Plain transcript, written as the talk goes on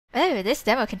Oh, this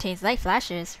demo contains light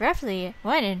flashes. Roughly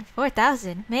 1 in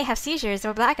 4,000 may have seizures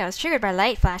or blackouts triggered by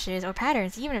light flashes or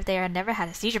patterns, even if they have never had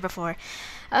a seizure before.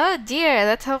 Oh dear,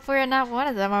 let's hope we're not one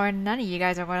of them, or none of you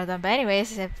guys are one of them. But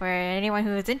anyways, for anyone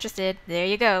who is interested, there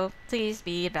you go. Please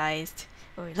be advised.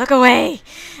 Or look away!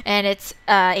 And it's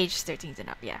age 13 and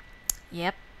up, yeah.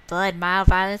 Yep. Blood, mild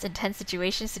violence, intense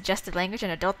situations, suggestive language,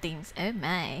 and adult themes. Oh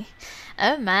my.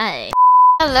 Oh my.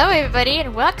 Hello everybody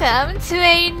and welcome to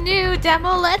a new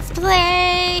demo Let's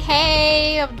Play!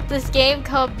 Hey! Of this game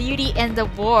called Beauty and the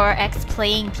War X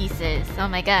Playing Pieces. Oh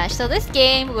my gosh. So this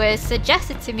game was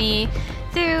suggested to me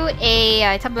through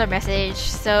a Tumblr message.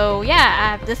 So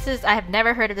yeah, I have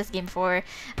never heard of this game before,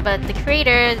 but the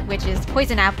creator, which is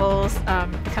Poison Apples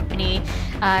company,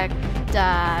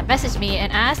 messaged me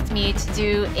and asked me to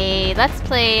do a let's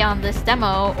play on this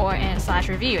demo slash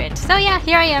review it. So yeah,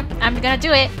 here I am. I'm gonna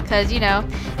do it because, you know,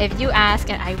 if you ask,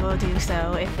 and I will do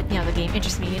so if, you know, the game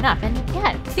interests me enough. And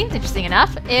yeah, it seems interesting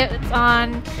enough. It's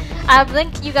on. I'll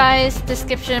link you guys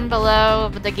description below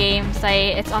the game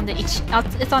site. It's on it's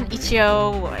on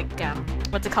Itch.io, like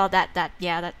what's it called, that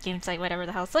game site, whatever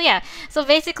the hell. So yeah, so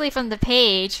basically from the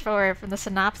page from the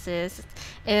synopsis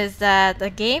is that the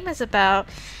game is about,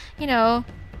 you know,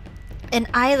 an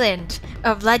island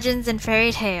of legends and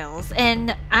fairy tales,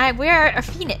 and we are a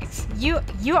phoenix. You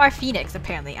are Phoenix,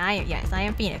 apparently. Yes, I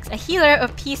am Phoenix, a healer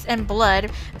of peace and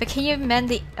blood. But can you mend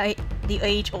the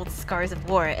age-old scars of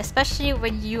war, especially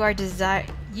when you are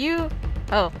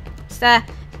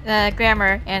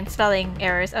grammar and spelling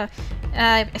errors.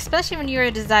 Especially when you are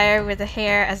a desire with a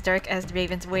hair as dark as the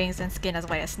raven's wings and skin as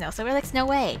white as snow. So we're like Snow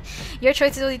Way. Your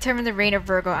choices will determine the reign of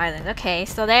Virgo Island. Okay,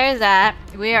 so there's that.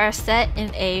 We are set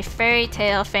in a fairy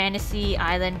tale fantasy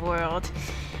island world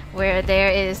where there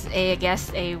is I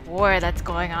guess a war that's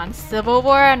going on. Civil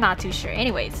war? I'm not too sure.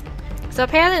 Anyways, so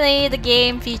apparently the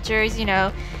game features, you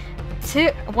know,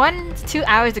 1 to 2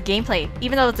 hours of gameplay,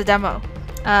 even though it's a demo.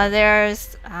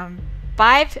 There's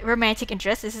 5 romantic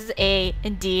interests. This is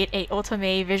indeed a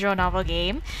otome visual novel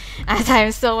game, as I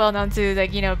am so well known to,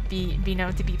 like, you know, be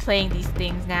known to be playing these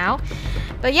things now.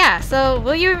 But yeah, so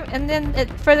will you, and then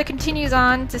it further continues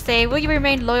on to say, will you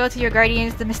remain loyal to your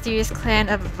guardians, the mysterious clan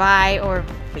of Vi,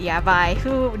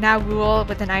 who now rule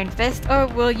with an iron fist, or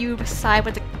will you side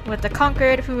with the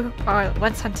conquered who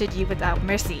once hunted you without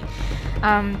mercy?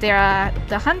 There are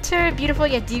the hunter, beautiful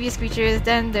yet devious creatures.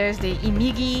 Then there's the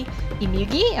Imigi.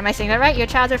 Am I saying that right? Your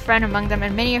childhood friend among them,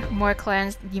 and many more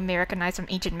clans you may recognize from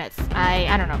ancient myths.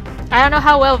 I don't know. I don't know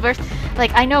how well versed.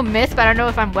 Like, I know myths, but I don't know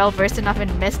if I'm well versed enough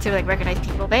in myths to like recognize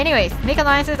people. But anyways, make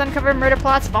alliances, uncover murder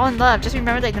plots, fall in love. Just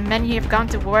remember, like, the men who have gone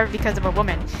to war because of a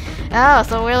woman. Oh,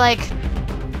 so we're like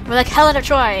Helen of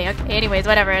Troy. Okay, anyways,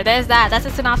 whatever. There's that. That's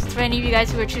a synopsis for any of you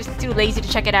guys who are just too lazy to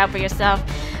check it out for yourself.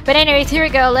 But anyways, here we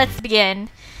go. Let's begin.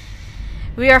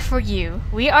 We are for you.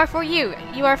 We are for you.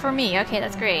 You are for me. Okay,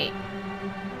 that's great.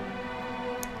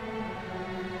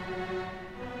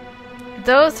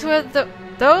 Those were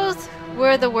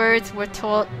the words we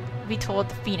told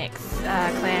the Phoenix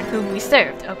clan whom we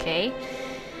served. Okay.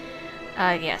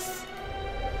 Yes.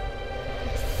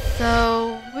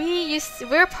 So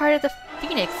we're part of the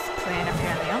Phoenix clan,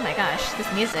 apparently. Oh my gosh,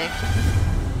 this music.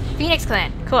 Phoenix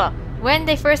clan, cool. When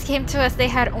they first came to us, they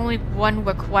had only one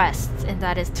request, and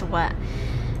that is to what?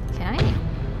 Can I?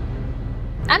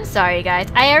 I'm sorry, guys.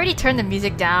 I already turned the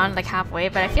music down like halfway,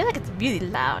 but I feel like it's really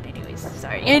loud. Anyways,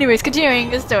 sorry. Anyways,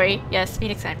 continuing the story. Yes,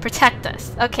 Phoenix clan, protect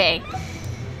us. Okay.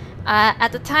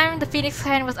 At the time, the Phoenix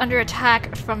clan was under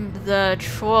attack from the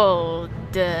Trolled.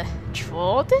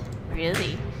 Trolled?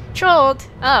 Really? Trolled?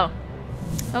 Oh.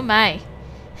 Oh my.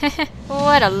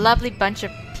 What a lovely bunch of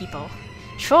people.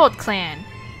 Trolled clan.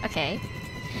 Okay.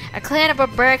 A clan of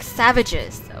barbaric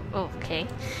savages. Oh, okay.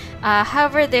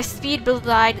 However, their speed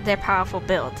belied their powerful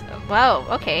build. Whoa,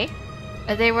 okay.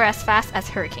 They were as fast as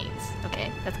hurricanes.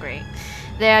 Okay, that's great.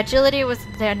 Their agility was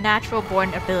their natural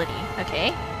born ability.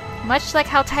 Okay. Much like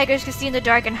how tigers could see in the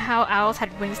dark and how owls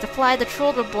had wings to fly, the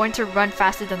trolls were born to run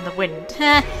faster than the wind.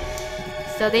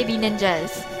 So they be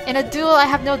ninjas. In a duel, I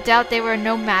have no doubt they were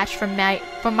no match for my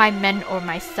men or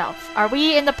myself. Are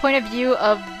we in the point of view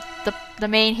of the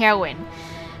main heroine?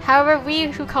 However, we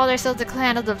who call ourselves the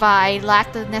clan of the Vi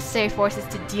lack the necessary forces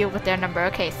to deal with their number.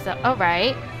 Okay, so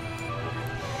alright.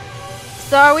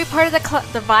 So are we part of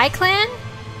the Vi clan?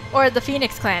 Or the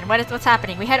Phoenix clan? What's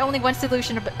happening? We had only one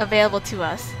solution available to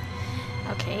us.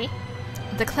 Okay.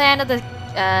 The clan of the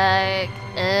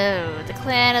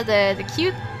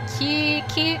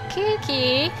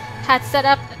Kiki had set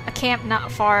up a camp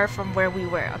not far from where we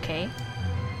were, okay?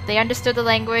 They understood the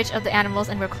language of the animals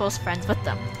and were close friends with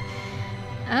them.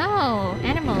 Oh,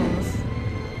 animals.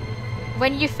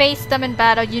 when you faced them in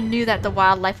battle, you knew that the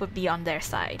wildlife would be on their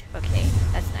side. Okay,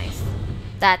 that's nice.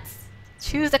 That's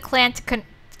choose a clan to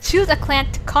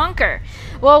conquer.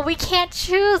 Well, we can't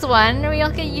choose one.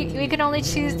 We can only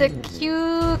choose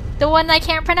the one I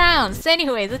can't pronounce.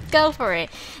 Anyways, let's go for it.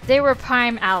 They were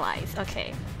prime allies.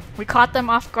 Okay, we caught them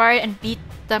off guard and beat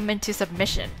them into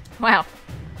submission. Wow.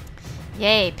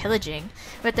 Yay, pillaging.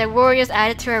 With their warriors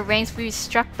added to our ranks, we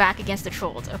struck back against the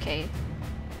trolls. Okay.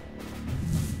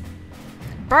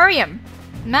 Barium!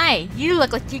 My, you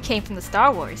look like you came from the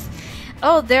Star Wars.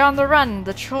 Oh, they're on the run.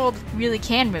 The trolls really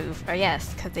can move. Oh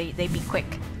yes, because they be quick.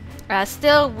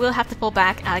 Still, we'll have to pull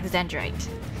back Alexandrite.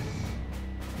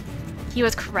 He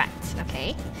was correct.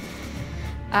 Okay.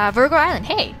 Virgo Island.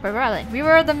 Hey, Virgo Island. We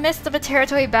were in the midst of a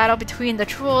territory battle between the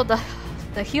troll, the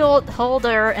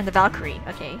holder, and the Valkyrie.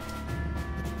 Okay.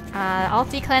 All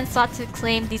three clans sought to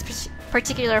claim these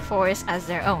particular forests as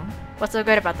their own. What's so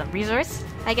good about them? Resource,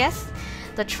 I guess?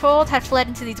 The trolls had fled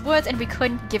into these woods and we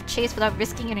couldn't give chase without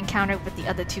risking an encounter with the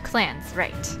other two clans.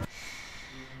 Right.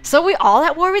 So we all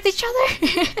at war with each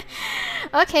other?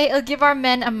 Okay, it'll give our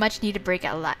men a much needed break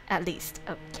at least.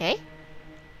 Okay.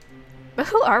 But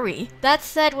who are we? That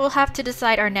said, we'll have to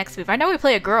decide our next move. I know we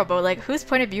play a girl, but like, whose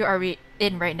point of view are we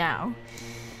in right now?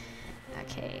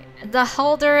 Okay. The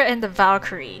Holder and the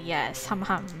Valkyrie. Yes, hum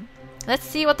hum. Let's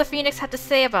see what the Phoenix had to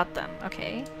say about them.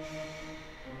 Okay.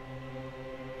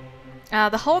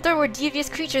 The Holder were devious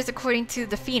creatures according to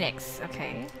the Phoenix.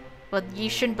 Okay. Well, you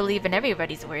shouldn't believe in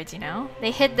everybody's words, you know?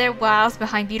 They hid their wiles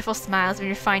behind beautiful smiles with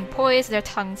refined poise, their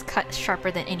tongues cut sharper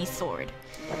than any sword.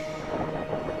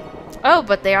 Oh,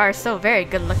 but they are so very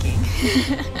good looking.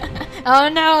 Oh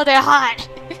no, they're hot!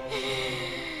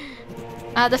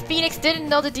 The Phoenix didn't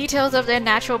know the details of their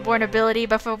natural born ability,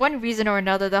 but for one reason or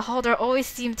another, the Holder always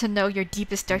seemed to know your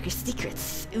deepest, darkest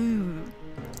secrets. Ooh.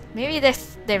 Maybe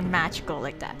they're magical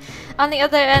like that. On the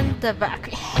other end, the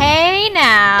Valkyrie. Hey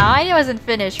now! I wasn't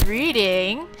finished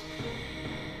reading!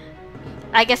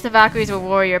 I guess the Valkyries were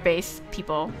warrior-based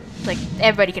people. Like,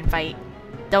 everybody can fight.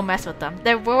 Don't mess with them.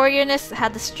 Their warriorness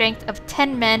had the strength of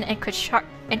 10 men and could sharp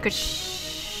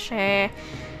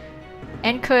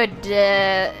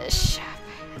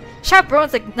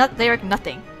bones like they were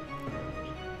nothing.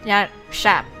 Yeah,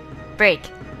 sharp, break.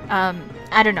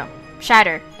 I don't know.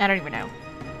 Shatter. I don't even know.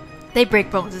 They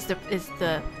break bones is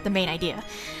the main idea.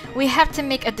 We have to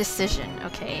make a decision,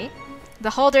 okay?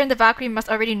 The Holder and the Valkyrie must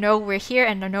already know we're here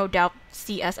and no doubt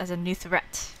see us as a new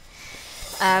threat.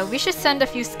 We should send a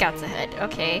few scouts ahead,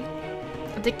 okay?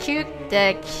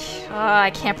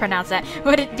 I can't pronounce that.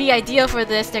 Would it be ideal for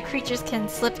this? Their creatures can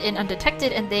slip in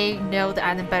undetected and they know the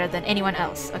island better than anyone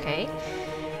else, okay?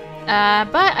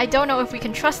 But I don't know if we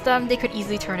can trust them. They could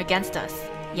easily turn against us.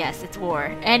 Yes, it's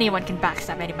war. Anyone can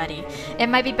backstab anybody. It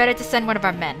might be better to send one of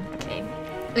our men, okay?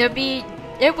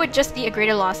 It would just be a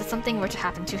greater loss if something were to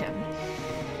happen to him.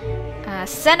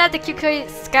 Send out the Kyukui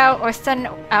scout or send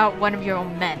out one of your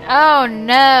own men. Oh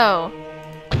no!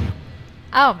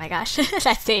 Oh my gosh,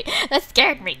 that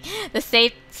scared me.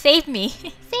 Save me.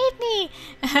 Save me!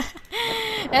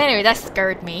 Anyway, that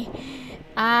scared me.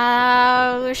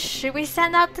 Should we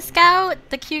send out the scout?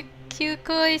 The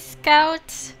Kyukui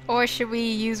scout? Or should we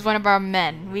use one of our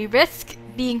men? We risk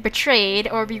being betrayed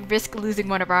or we risk losing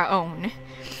one of our own.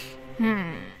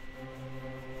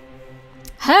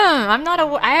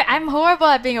 I'm horrible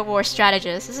at being a war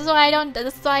strategist. This is why I don't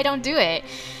do it.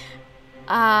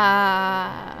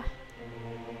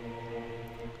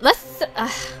 Let's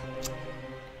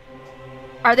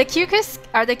are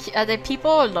the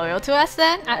people loyal to us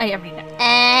then? I mean,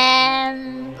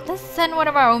 let's send one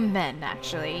of our own men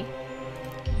actually.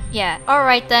 Yeah,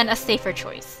 alright then, a safer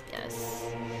choice. Yes.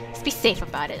 Let's be safe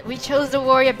about it. We chose the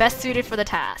warrior best suited for the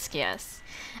task, yes.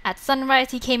 At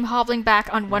sunrise, he came hobbling back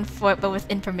on one foot, but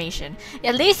with information.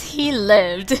 At least he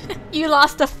lived. You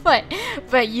lost a foot,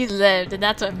 but you lived, and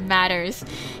that's what matters.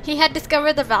 He had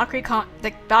discovered the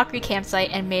Valkyrie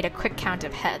campsite and made a quick count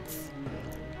of heads.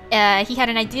 He had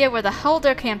an idea where the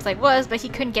Holder campsite was, but he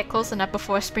couldn't get close enough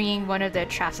before springing one of their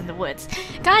traps in the woods.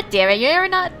 God damn it,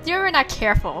 you were not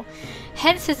careful.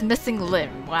 Hence his missing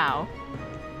limb. Wow.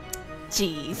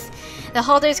 Jeez. The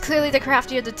Holder is clearly the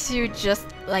craftier of the two, just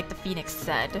like the Phoenix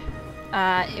said.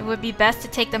 It would be best to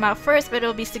take them out first, but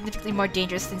it'll be significantly more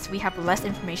dangerous since we have less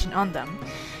information on them.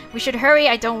 We should hurry,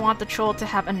 I don't want the troll to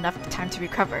have enough time to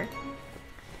recover.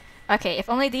 Okay, if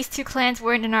only these two clans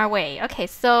weren't in our way. Okay,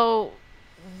 so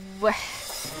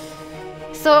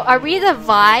So are we the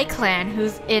Vi clan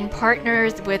who's in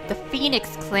partners with the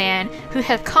Phoenix clan who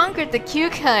have conquered the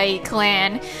Kyukai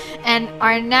clan and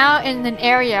are now in an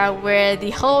area where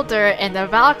the Holder and the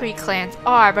Valkyrie clans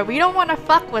are, but we don't want to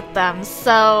fuck with them,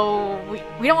 so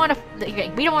we don't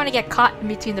want to get caught in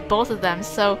between the both of them,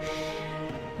 so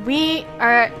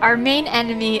our main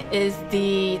enemy is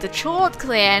the Troll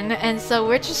clan, and so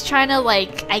we're just trying to,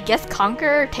 like, I guess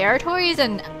conquer territories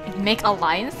and make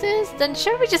alliances? Then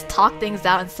should we just talk things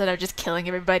out instead of just killing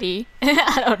everybody?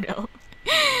 I don't know.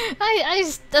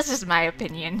 That's just my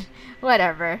opinion.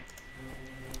 Whatever.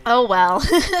 Oh well.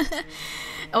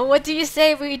 Oh, what do you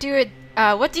say we do it?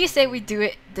 What do you say we do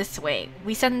it this way?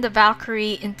 We send the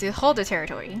Valkyrie into Holder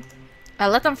territory.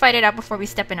 Let them fight it out before we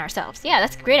step in ourselves. Yeah,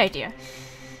 that's a great idea.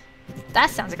 That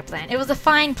sounds like a plan. It was a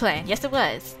fine plan. Yes, it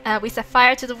was. We set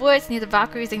fire to the woods near the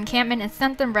Valkyrie's encampment and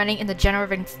sent them running in the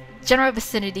general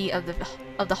vicinity of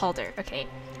the Halder. Okay.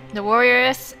 The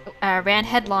warriors ran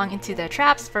headlong into their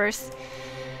traps first,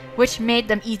 which made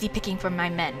them easy picking for my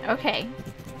men. Okay.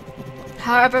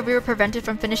 However, we were prevented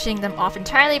from finishing them off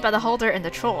entirely by the Holder and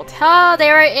the Troll. Oh, they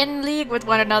were in league with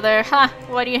one another. Ha!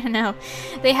 What do you know?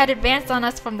 They had advanced on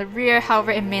us from the rear,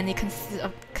 however, it mainly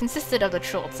consisted of the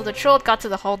Troll. So the Troll got to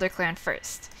the Holder clan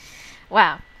first.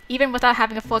 Wow. Even without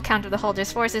having a full count of the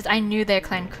Holder's forces, I knew their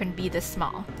clan couldn't be this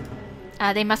small.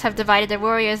 They must have divided their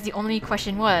warriors. The only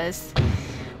question was,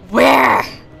 where?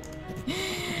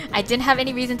 I didn't have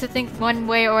any reason to think one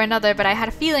way or another, but I had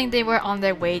a feeling they were on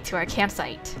their way to our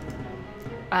campsite.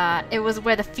 It was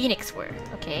where the Phoenix were.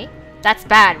 Okay. That's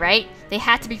bad, right? They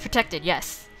had to be protected,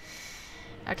 yes.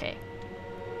 Okay.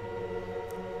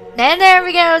 And there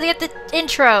we go, we get the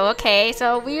intro. Okay,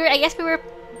 so I guess we were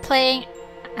playing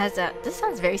as a... This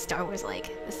sounds very Star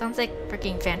Wars-like. This sounds like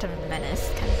freaking Phantom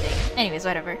Menace kind of thing. Anyways,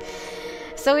 whatever.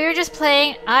 So we were just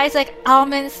playing eyes like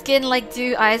almond, skin like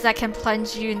dew, eyes that can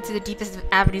plunge you into the deepest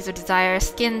avenues of desire,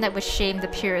 skin that would shame the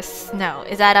purest snow.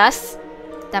 Is that us?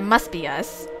 That must be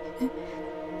us.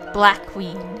 Black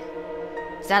Queen.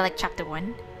 Is that like chapter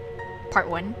 1? Part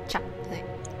 1?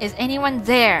 Is anyone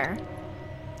there?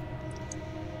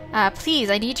 Please,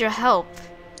 I need your help.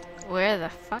 Where the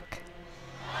fuck?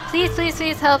 Please, please,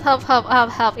 please, help, help, help, help,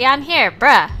 help. Yeah, I'm here,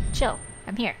 bruh. Chill.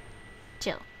 I'm here.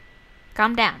 Chill.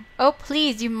 Calm down. Oh,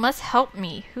 please, you must help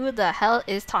me. Who the hell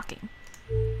is talking?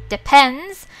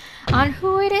 Depends on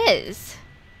who it is.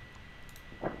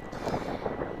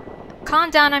 Calm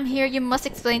down, I'm here. You must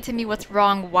explain to me what's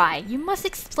wrong. Why? You must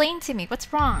explain to me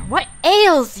what's wrong. What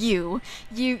ails you?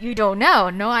 You don't know.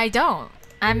 No, I don't.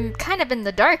 I'm kind of in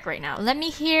the dark right now. Let me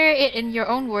hear it in your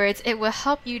own words. It will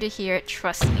help you to hear it.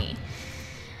 Trust me.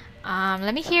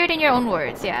 Let me hear it in your own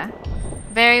words. Yeah.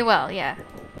 Very well. Yeah.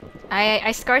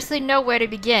 I scarcely know where to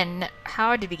begin.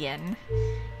 How to begin.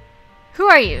 Who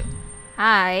are you?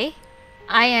 I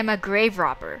am a grave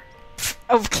robber.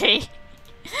 Okay.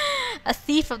 A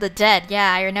thief of the dead.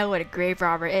 Yeah, I know what a grave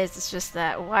robber is. It's just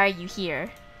that, why are you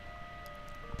here?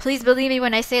 Please believe me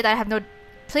when I say that I have no...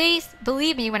 Please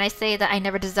believe me when I say that I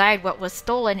never desired what was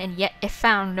stolen, and yet it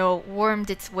found wormed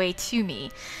its way to me.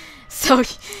 So,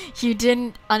 you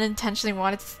didn't unintentionally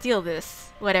want to steal this,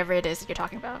 whatever it is that you're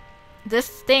talking about. This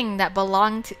thing that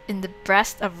belonged in the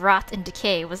breast of rot and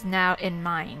decay was now in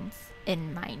mine.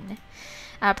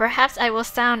 Perhaps I will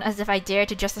sound as if I dare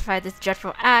to justify this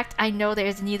dreadful act. I know there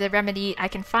is neither remedy I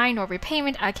can find nor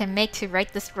repayment I can make to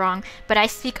right this wrong, but I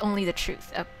speak only the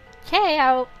truth. Okay,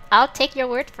 I'll take your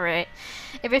word for it.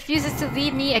 It refuses to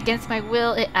leave me against my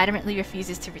will. It adamantly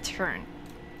refuses to return.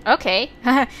 Okay,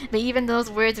 but even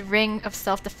those words ring of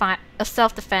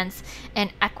self-defense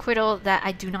and acquittal that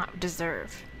I do not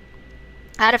deserve.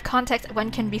 Out of context, one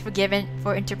can be forgiven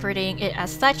for interpreting it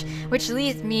as such, which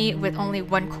leaves me with only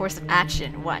one course of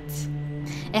action. What?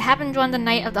 It happened on the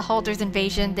night of the Halder's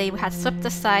invasion. They had swept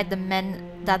aside the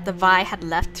men that the Vi had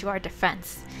left to our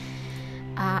defense.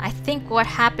 I think what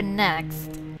happened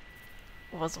next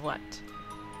was what?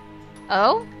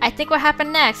 Oh? I think what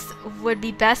happened next would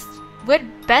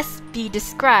best be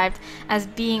described as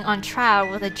being on trial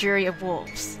with a jury of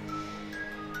wolves.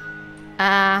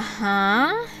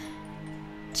 Uh-huh.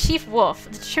 Chief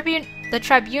Wolf, the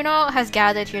tribunal has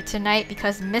gathered here tonight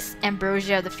because Miss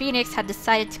Ambrosia of the Phoenix had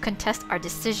decided to contest our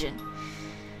decision.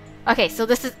 Okay, so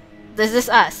is this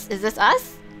us? Is this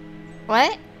us?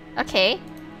 What? Okay.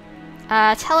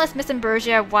 Tell us, Miss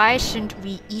Ambrosia, why shouldn't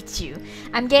we eat you?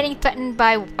 I'm getting threatened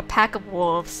by a pack of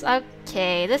wolves.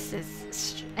 Okay, this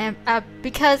is...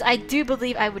 because I do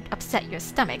believe I would upset your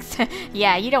stomachs.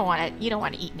 Yeah, you don't want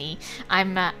to eat me.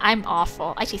 I'm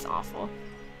awful. I taste awful.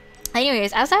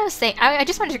 Anyways, as I was saying, I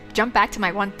just wanted to jump back to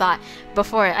my one thought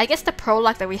before. I guess the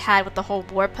prologue that we had with the whole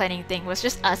war planning thing was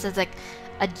just us as like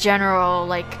a general,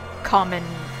 like, common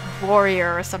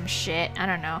warrior or some shit. I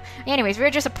don't know. Anyways, we're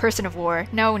just a person of war.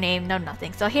 No name, no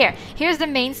nothing. So here's the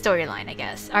main storyline, I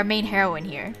guess. Our main heroine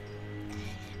here.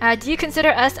 Do you consider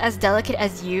us as delicate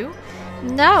as you?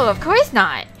 No, of course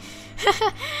not.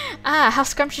 How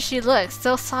scrumptious she looks.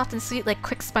 So soft and sweet like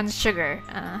quick spun sugar.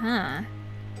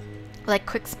 Like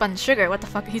quick spun sugar. What the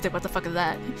fuck? He's like, what the fuck is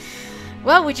that?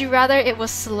 Well, would you rather it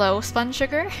was slow spun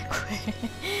sugar?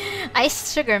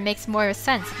 Iced sugar makes more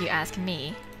sense if you ask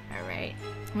me. Alright.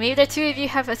 Maybe the two of you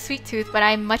have a sweet tooth, but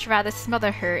I'd much rather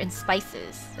smother her in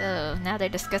spices. Oh, now they're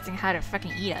discussing how to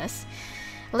fucking eat us.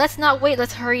 Let's not wait,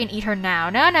 let's hurry and eat her now.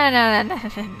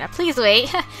 No, please wait.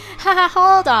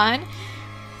 Hold on.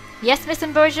 Yes, Miss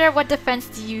Ambrosia, what defense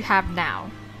do you have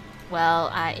now?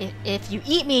 Well, if you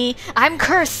eat me, I'm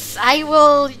cursed! I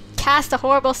will cast a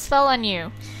horrible spell on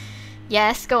you.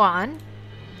 Yes, go on.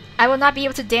 I will not be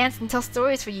able to dance and tell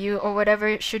stories for you or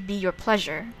whatever should be your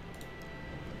pleasure.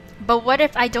 But what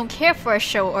if I don't care for a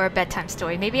show or a bedtime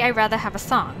story? Maybe I'd rather have a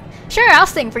song. Sure, I'll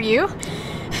sing for you.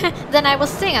 Then I will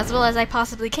sing as well as I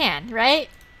possibly can, right?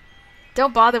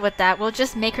 Don't bother with that. We'll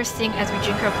just make her sing as we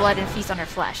drink her blood and feast on her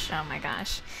flesh. Oh my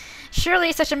gosh.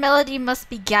 Surely such a melody must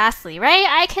be ghastly, right?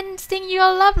 I can sing you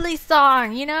a lovely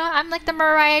song, you know? I'm like the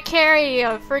Mariah Carey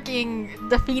of freaking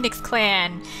the Phoenix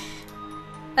Clan.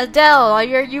 Adele,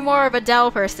 you more of a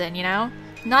Adele person, you know?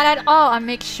 Not at all. I'll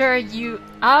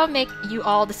make you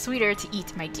all the sweeter to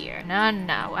eat, my dear. No,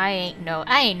 I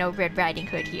ain't no Red Riding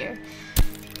Hood here.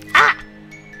 Ah!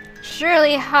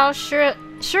 Surely how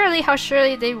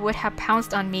surely they would have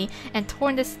pounced on me and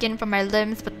torn the skin from my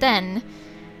limbs, but then...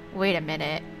 Wait a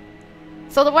minute.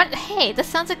 So the one... Hey, this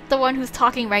sounds like the one who's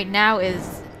talking right now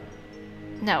is...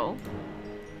 No.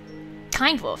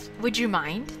 Kind Wolf, would you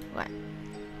mind? What?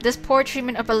 This poor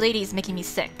treatment of a lady is making me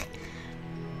sick.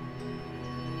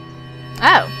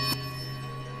 Oh.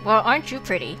 Well, aren't you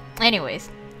pretty? Anyways,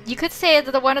 you could say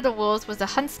that one of the wolves was a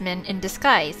huntsman in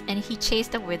disguise, and he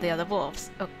chased away the other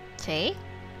wolves. Okay.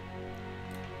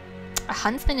 A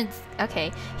huntsman in...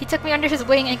 Okay. He took me under his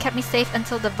wing and kept me safe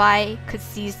until the Vi could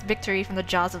seize victory from the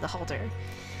jaws of the Holder.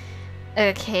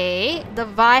 Okay. The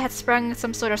Vi had sprung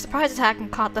some sort of surprise attack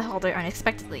and caught the Holder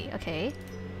unexpectedly. Okay.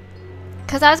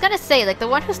 Because I was gonna say, like, the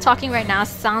one who's talking right now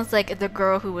sounds like the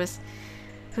girl who's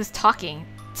talking.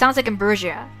 Sounds like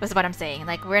Ambrosia, was what I'm saying.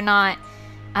 Like, we're not...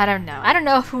 I don't know. I don't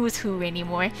know who's who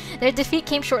anymore. Their defeat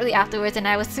came shortly afterwards, and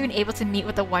I was soon able to meet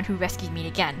with the one who rescued me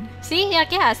again. See?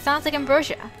 Yeah, it sounds like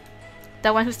Ambrosia.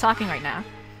 The one who's talking right now.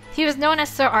 He was known as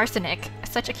Sir Arsenic,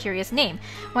 such a curious name.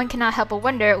 One cannot help but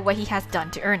wonder what he has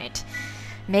done to earn it.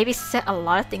 Maybe set a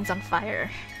lot of things on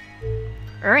fire.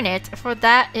 Earn it? For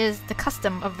that is the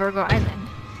custom of Virgo Island.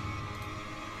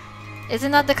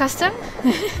 Isn't that the custom?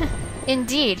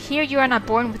 Indeed, here you are not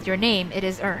born with your name, it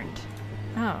is earned.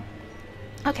 Oh.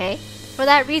 Okay. For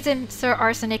that reason, Sir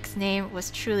Arsenic's name was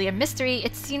truly a mystery.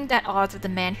 It seemed at odds with the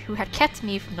man who had kept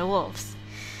me from the wolves.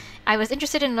 I was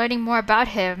interested in learning more about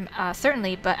him,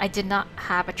 certainly, but I did not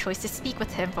have a choice to speak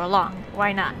with him for long.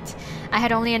 Why not? I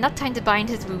had only enough time to bind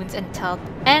his wounds and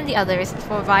the others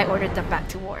before Vi ordered them back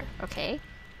to war. Okay.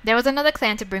 There was another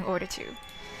clan to bring order to.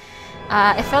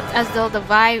 It felt as though the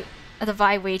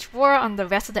Vi waged war on the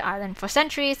rest of the island for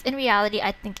centuries. In reality,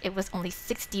 I think it was only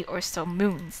 60 or so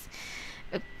moons.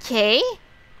 Okay?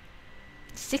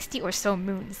 60 or so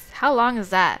moons. How long is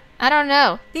that? I don't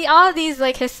know. All these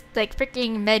like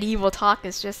freaking medieval talk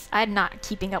is just I'm not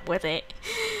keeping up with it.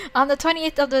 On the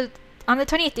 20th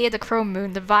day of the Crow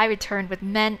Moon, the Vi returned with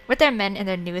their men in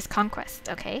their newest conquest.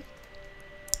 Okay.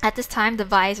 At this time, the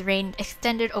Vi's reign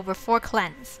extended over 4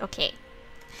 clans. Okay.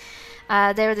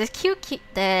 There was the cute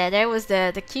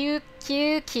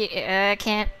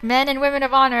men and women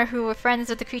of honor who were friends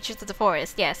with the creatures of the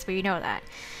forest. Yes, we know that.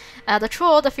 The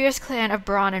Troll, the fierce clan of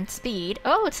brawn and speed.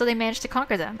 Oh, so they managed to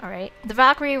conquer them. All right. The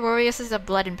Valkyrie, warriors of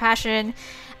blood and passion.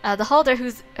 The Halder,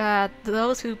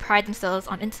 those who pride themselves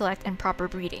on intellect and proper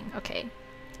breeding. Okay.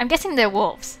 I'm guessing they're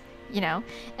wolves, you know.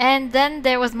 And then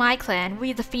there was my clan,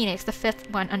 we the Phoenix, the 5th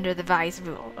one under the Vi's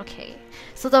rule. Okay.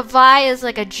 So the Vi is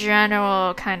like a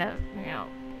general kind of, you know,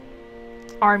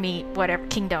 army, whatever,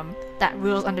 kingdom that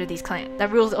rules under these clans,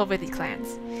 that rules over these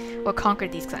clans, or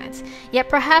conquered these clans. Yet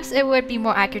perhaps it would be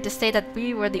more accurate to say that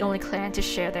we were the only clan to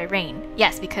share their reign.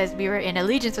 Yes, because we were in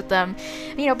allegiance with them,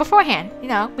 you know, beforehand. You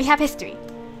know, we have history.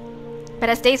 But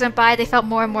as days went by, they felt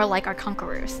more and more like our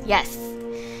conquerors. Yes.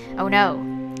 Oh no.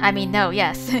 I mean, no,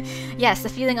 yes. Yes, the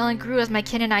feeling only grew as my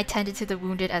kin and I tended to the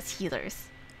wounded as healers.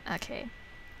 Okay.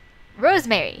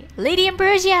 Rosemary! Lady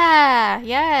Ambrosia!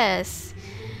 Yes!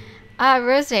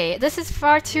 Rosemary, this is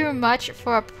far too much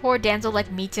for a poor damsel like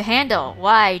me to handle.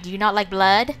 Why? Do you not like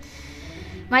blood?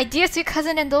 My dear sweet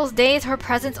cousin, in those days, her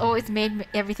presence always made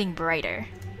everything brighter.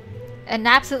 An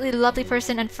absolutely lovely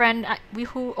person and friend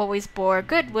who always bore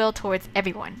goodwill towards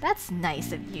everyone. That's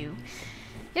nice of you.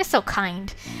 You're so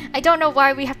kind. I don't know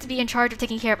why we have to be in charge of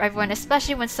taking care of everyone,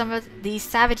 especially when some of these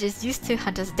savages used to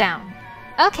hunt us down.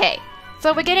 Okay,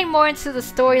 so we're getting more into the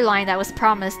storyline that was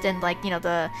promised in, like, you know,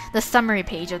 the summary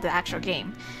page of the actual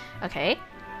game. Okay.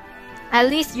 At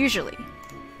least usually.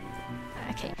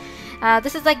 Okay.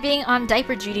 This is like being on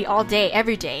diaper duty all day,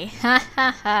 every day. Ha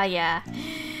ha ha, yeah.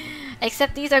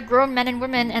 Except these are grown men and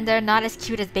women and they're not as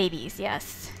cute as babies,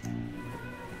 yes.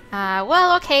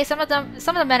 Well, okay, some of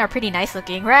the men are pretty nice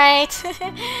looking, right?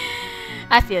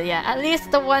 I feel ya. At least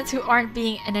the ones who aren't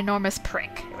being an enormous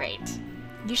prick, right?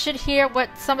 You should hear what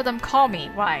some of them call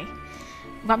me. Why?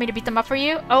 Want me to beat them up for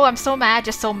you? Oh, I'm so mad,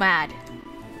 just so mad.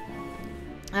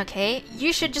 Okay,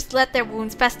 you should just let their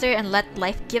wounds fester and let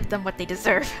life give them what they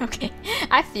deserve. Okay,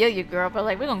 I feel you, girl, but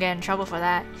like we're gonna get in trouble for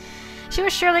that. She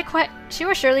was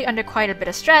surely under quite a bit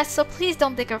of stress, so please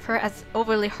don't think of her as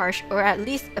overly harsh or at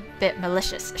least a bit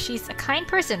malicious. She's a kind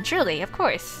person, truly, of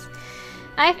course.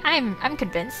 I'm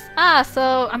convinced.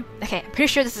 So I'm pretty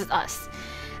sure this is us.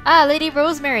 Lady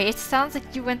Rosemary, it sounds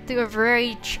like you went through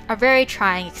a very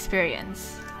trying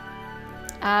experience.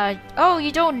 Oh,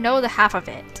 you don't know the half of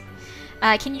it.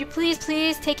 Can you please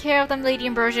take care of them, Lady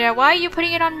Ambrosia? Why are you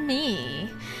putting it on me?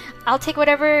 I'll take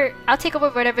over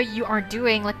whatever you aren't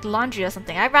doing, like the laundry or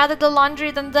something. I'd rather the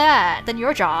laundry than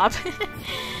your job.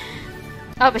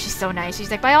 Oh, but she's so nice.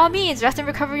 She's like, by all means, rest and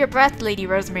recover your breath, Lady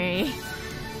Rosemary.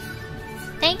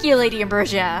 Thank you, Lady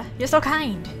Ambrosia. You're so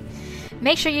kind.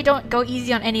 Make sure you don't go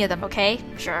easy on any of them, okay?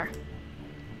 Sure.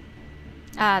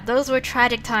 Those were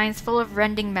tragic times full of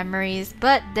rending memories,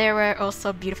 but there were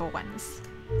also beautiful ones.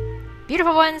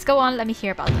 Beautiful ones? Go on, let me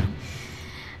hear about them.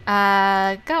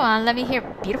 Go on, let me hear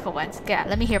beautiful ones. Yeah,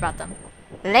 let me hear about them.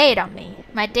 Lay it on me.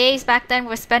 My days back then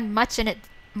were spent much in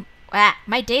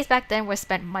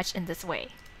this way.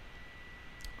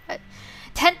 What?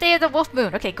 10th day of the wolf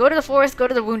moon. Okay, go to the forest, go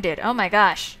to the wounded. Oh my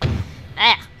gosh.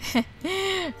 Ah.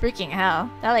 Freaking hell.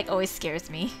 That like always scares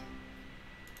me.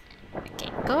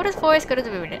 Okay, go to the forest, go to the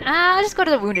wounded. I'll just go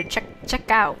to the wounded. Check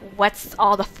out what's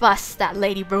all the fuss that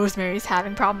Lady Rosemary is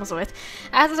having problems with.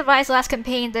 As of the Vi's last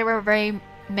campaign, there were very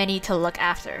many to look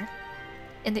after.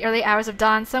 In the early hours of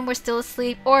dawn, some were still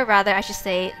asleep, or rather, I should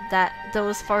say that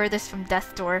those farthest from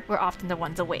death's door were often the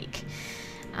ones awake.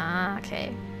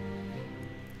 Okay.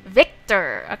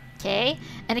 Victor! Okay.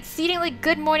 An exceedingly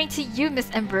good morning to you,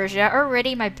 Miss Ambrosia.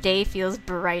 Already my day feels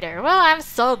brighter. Well, I'm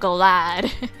so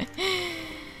glad.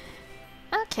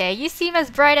 Okay, you seem as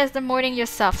bright as the morning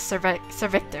yourself, Sir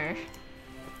Victor.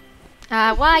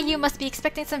 Why, you must be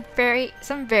expecting some very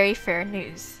fair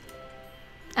news.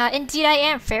 Indeed I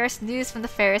am. Fairest news from the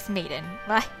fairest maiden.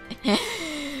 Why?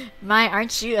 My,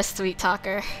 aren't you a sweet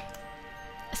talker?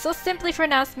 So simply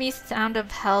pronounce me sound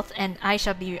of health and I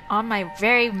shall be on my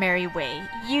very merry way.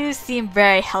 You seem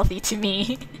very healthy to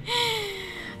me.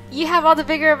 You have all the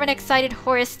vigor of an excited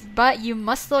horse, but you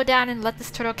must slow down and let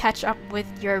this turtle catch up with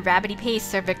your rabbity pace,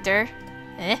 Sir Victor.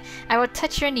 I will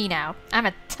touch your knee now.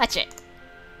 I'ma touch it.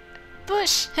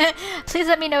 Bush! Please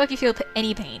let me know if you feel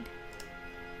any pain.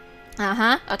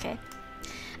 Okay.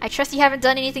 I trust you haven't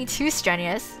done anything too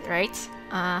strenuous, right?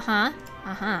 Tell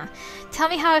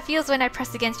me how it feels when I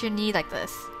press against your knee like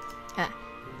this.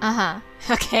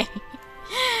 Okay.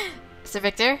 Sir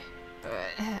Victor?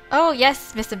 Oh,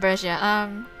 yes, Miss Ambrosia.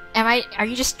 Are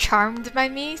you just charmed by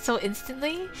me so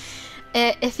instantly?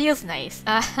 It feels nice.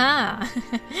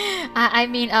 I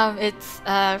mean,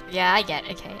 yeah, I get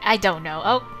it. Okay. I don't know.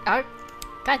 Oh,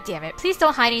 god damn it. Please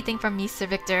don't hide anything from me, Sir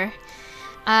Victor.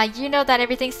 You know that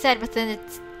everything said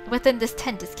within this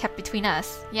tent is kept between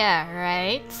us. Yeah,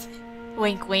 right?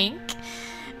 Wink wink.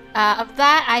 Of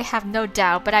that I have no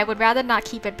doubt, but I would rather not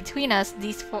keep it between us,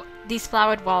 these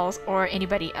flowered walls, or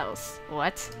anybody else.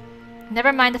 What?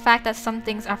 Never mind the fact that some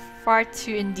things are far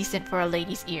too indecent for a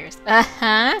lady's ears.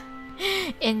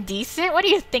 Indecent? What are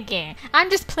you thinking? I'm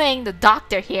just playing the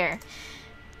doctor here.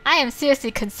 I am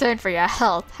seriously concerned for your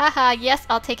health. Haha, yes,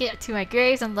 I'll take it to my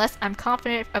graves unless I'm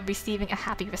confident of receiving a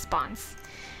happy response.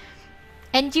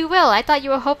 And you will. I thought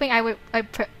you were hoping I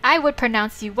would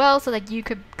pronounce you well so that you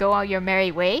could go on your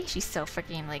merry way. She's so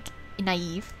freaking, like,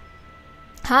 naive.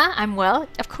 Huh? I'm well?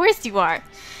 Of course you are.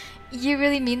 You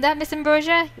really mean that, Miss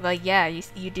Ambrosia? Well, yeah,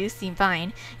 you do seem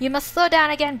fine. You must slow down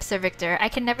again, Sir Victor. I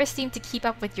can never seem to keep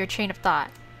up with your train of thought.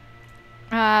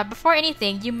 Before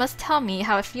anything, you must tell me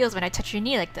how it feels when I touch your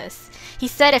knee like this. He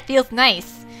said it feels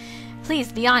nice.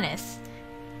 Please, be honest.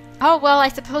 Oh, well, I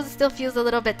suppose it still feels a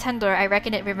little bit tender. I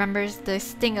reckon it remembers the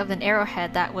sting of an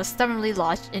arrowhead that was stubbornly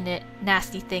lodged in it.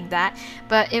 Nasty thing that.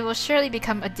 But it will surely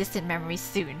become a distant memory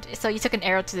soon. So you took an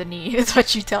arrow to the knee, is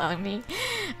what you're telling me.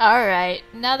 Alright,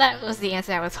 now that was the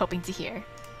answer I was hoping to hear.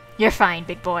 You're fine,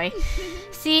 big boy.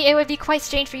 See, it would be quite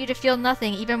strange for you to feel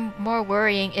nothing, even more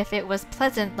worrying if it was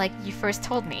pleasant like you first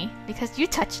told me. Because you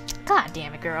touched... God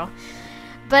damn it, girl.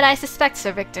 But I suspect,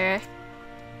 Sir Victor...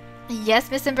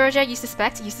 Yes, Miss Ambrosia, you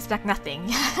suspect? You suspect nothing.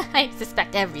 I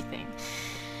suspect everything.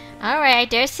 Alright, I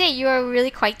dare say you are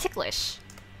really quite ticklish.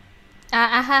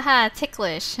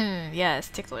 Ticklish. Yes,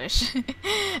 ticklish.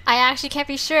 I actually can't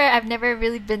be sure. I've never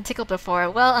really been tickled before.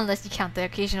 Well, unless you count the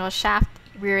occasional shaft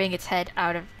rearing its head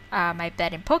out of my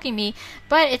bed and poking me,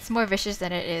 but it's more vicious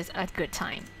than it is a good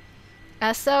time.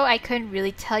 So I couldn't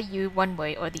really tell you one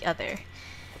way or the other.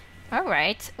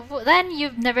 Alright, well, then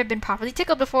you've never been properly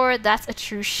tickled before. That's a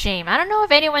true shame. I don't know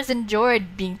if anyone's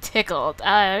enjoyed being tickled.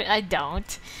 I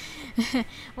don't.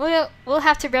 We'll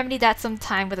have to remedy that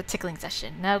sometime with a tickling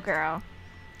session. No, girl.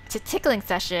 It's a tickling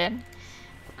session?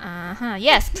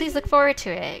 Yes, please look forward to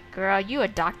it. Girl, you a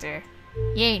doctor.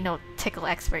 You ain't no tickle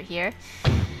expert here.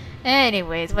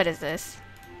 Anyways, what is this?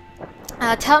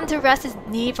 Tell him to rest his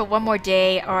knee for one more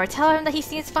day, or tell him that he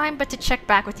seems fine but to check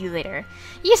back with you later.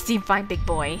 You seem fine, big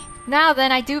boy. Now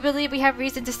then, I do believe we have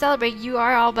reason to celebrate. You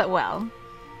are all but well.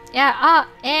 Yeah,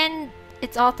 and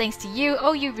it's all thanks to you.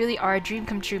 Oh, you really are a dream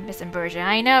come true, Miss Ambrosia.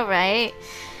 I know, right?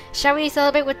 Shall we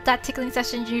celebrate with that tickling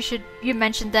session you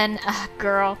mentioned then?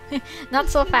 Girl. Not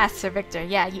so fast, Sir Victor.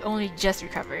 Yeah, you only just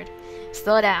recovered.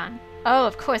 Slow down. Oh,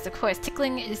 of course, of course.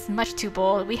 Tickling is much too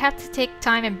bold. We have to take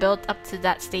time and build up to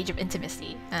that stage of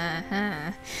intimacy.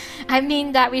 I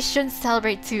mean that we shouldn't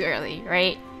celebrate too early,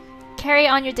 right? Carry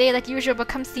on your day like usual, but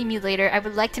come see me later. I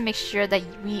would like to make sure that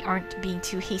we aren't being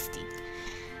too hasty.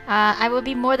 I will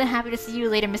be more than happy to see you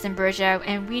later, Miss Ambrosia,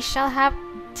 and we shall have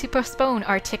to postpone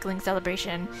our tickling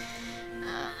celebration.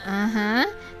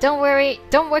 Don't worry.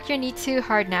 Don't work your knee too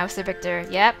hard now, Sir Victor.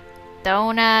 Yep.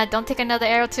 Don't take another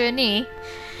arrow to a knee.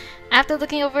 After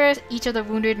looking over each of the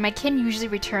wounded, my kin usually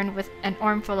return with an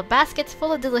armful of baskets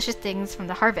full of delicious things from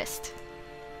the harvest.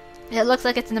 It looks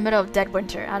like it's in the middle of dead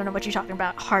winter. I don't know what you're talking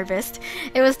about, harvest.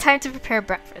 It was time to prepare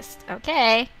breakfast.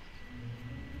 Okay.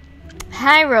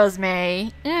 Hi,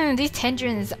 Rosemary. These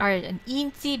tangerines are an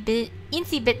eensy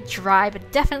bit dry, but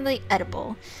definitely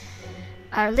edible.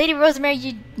 Lady Rosemary,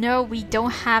 you know we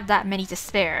don't have that many to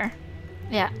spare.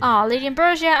 Yeah. Aw, Lady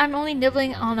Ambrosia, I'm only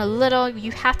nibbling on a little.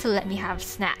 You have to let me have a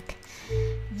snack.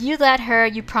 You let her,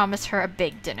 you promised her a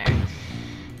big dinner.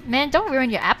 Man, don't ruin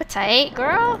your appetite,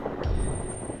 girl.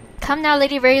 Come now,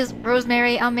 Lady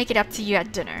Rosemary, I'll make it up to you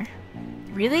at dinner.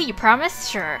 Really? You promise?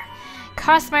 Sure.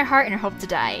 Cross my heart and hope to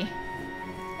die.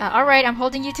 Alright, I'm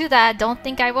holding you to that. Don't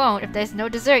think I won't. If there's no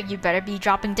dessert, you better be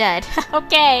dropping dead.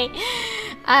 Okay.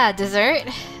 Dessert?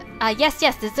 Yes,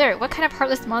 dessert. What kind of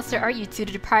heartless monster are you to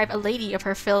deprive a lady of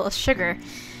her fill of sugar?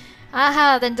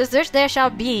 Then dessert there shall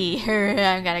be.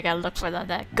 I'm gonna gotta look for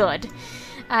that. Good.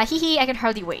 Hee, I can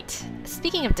hardly wait.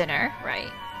 Speaking of dinner, right.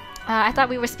 I thought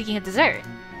we were speaking of dessert.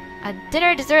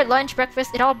 Dinner, dessert, lunch,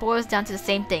 breakfast, it all boils down to the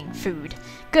same thing. Food.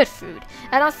 Good food.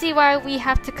 I don't see why we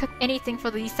have to cook anything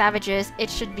for these savages. It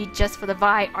should be just for the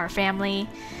Vi, our family.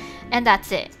 And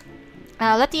that's it.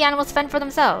 Let the animals fend for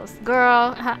themselves.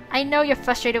 Girl, I know you're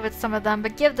frustrated with some of them,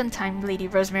 but give them time, Lady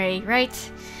Rosemary,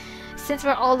 right? Since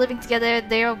we're all living together,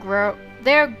 they'll grow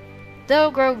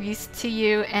used to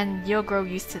you, and you'll grow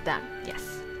used to them. Yes.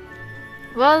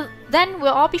 Well, then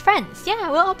we'll all be friends. Yeah,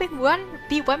 we'll all be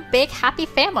one big happy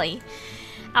family.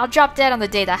 I'll drop dead on the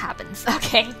day that happens.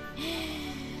 Okay.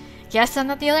 Guess I'm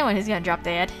not the only one who's gonna drop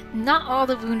dead. Not all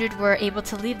the wounded were able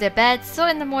to leave their beds, so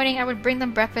in the morning I would bring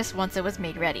them breakfast once it was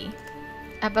made ready.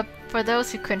 But for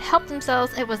those who couldn't help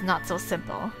themselves, it was not so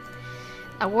simple.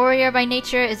 A warrior by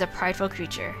nature is a prideful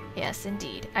creature. Yes,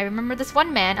 indeed. I remember this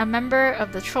one man, a member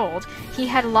of the Troll. He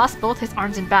had lost both his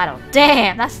arms in battle.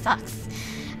 Damn, that sucks.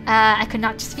 I could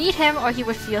not just feed him, or he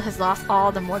would feel his loss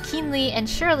all the more keenly, and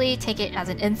surely take it as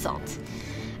an insult.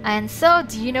 And so,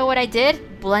 do you know what I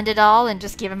did? Blend it all and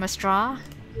just give him a straw?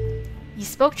 You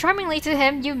spoke charmingly to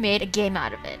him, you made a game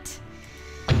out of it.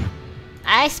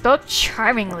 I spoke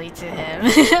charmingly to him.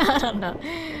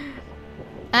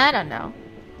 I don't know.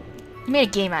 You made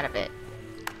a game out of it.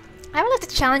 I would like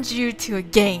to challenge you to a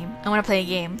game. I want to play a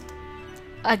game.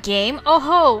 A game? Oh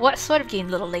ho! What sort of game,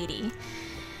 little lady?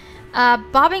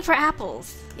 Bobbing for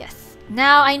apples. Yes.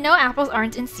 Now, I know apples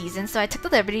aren't in season, so I took the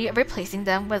liberty of replacing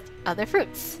them with other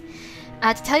fruits.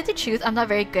 To tell you the truth, I'm not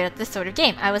very good at this sort of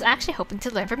game. I was actually hoping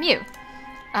to learn from you.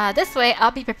 This way,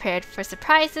 I'll be prepared for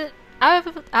surprises.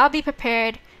 I'll be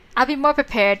prepared I'll be more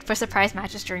prepared for surprise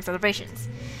matches during celebrations.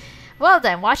 Well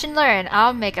then, watch and learn.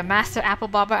 I'll make a master apple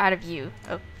bobber out of you.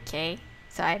 Okay.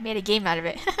 So I made a game out of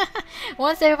it.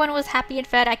 Once everyone was happy and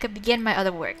fed, I could begin my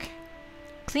other work.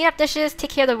 Clean up dishes, take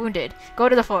care of the wounded. Go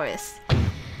to the forest.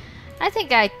 I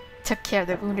think I took care of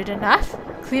the wounded enough.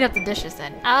 Clean up the dishes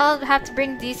then. I'll have to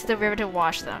bring these to the river to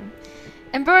wash them.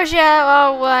 Ambrosia!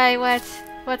 Oh, why? What?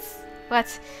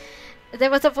 There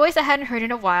was a voice I hadn't heard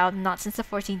in a while, not since the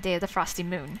 14th day of the frosty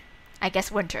moon. I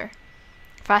guess winter.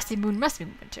 Frosty moon must be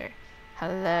winter.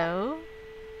 Hello?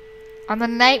 On the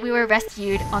night we were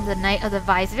rescued, on the night of the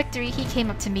Vi's victory, he came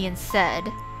up to me and said...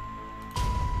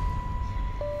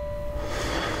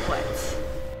 What?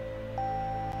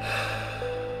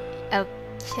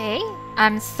 Okay,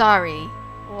 I'm sorry.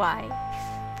 Why?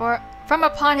 From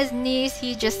upon his knees,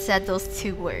 he just said those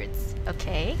 2 words.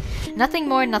 Okay? Nothing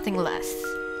more, nothing less.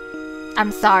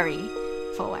 I'm sorry.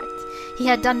 For what? He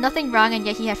had done nothing wrong, and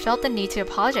yet he had felt the need to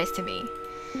apologize to me.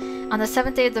 On the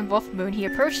 7th day of the wolf moon, he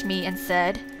approached me and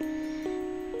said...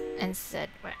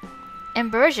 what?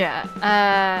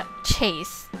 Ambrosia,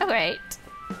 Chase. Alright.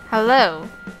 Hello.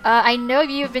 I know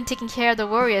you've been taking care of the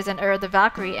warriors and the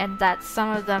Valkyrie, and that some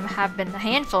of them have been a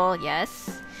handful,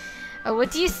 yes?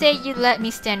 What do you say you let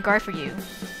me stand guard for you?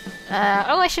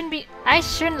 I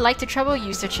shouldn't like to trouble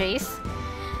you, Sir Chase.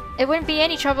 It wouldn't be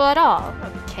any trouble at all.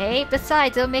 Okay,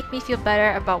 besides, it'll make me feel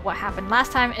better about what happened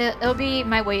last time. It'll be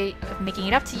my way of making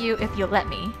it up to you if you'll let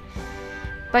me.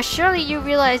 But surely you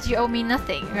realize you owe me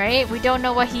nothing, right? We don't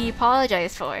know what he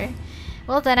apologized for.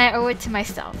 Well then, I owe it to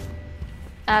myself.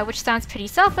 Which sounds pretty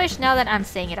selfish now that I'm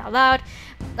saying it out loud.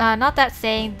 Not that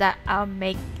saying that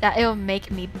it'll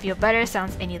make me feel better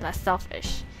sounds any less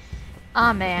selfish.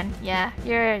 Aw man, yeah.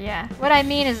 What I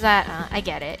mean is that, I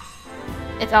get it.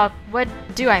 It's all, what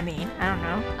do I mean? I don't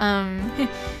know.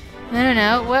 I don't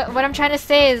know. What I'm trying to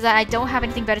say is that I don't have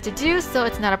anything better to do, so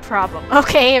it's not a problem.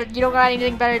 Okay, if you don't got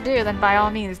anything better to do, then by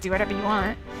all means, do whatever you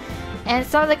want. And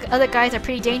some of the other guys are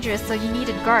pretty dangerous, so you need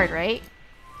a guard, right?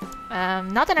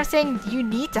 Not that I'm saying you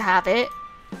need to have it.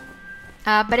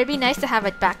 But it'd be nice to have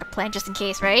a backup plan just in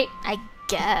case, right? I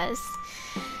guess.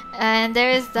 And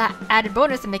there's that added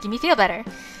bonus of making me feel better.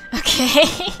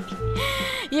 Okay.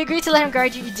 You agreed to let him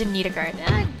guard you, you didn't need a guard.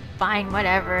 Fine,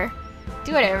 whatever.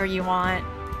 Do whatever you want.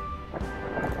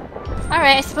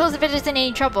 Alright, I suppose if it isn't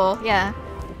any trouble, yeah.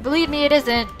 Believe me, it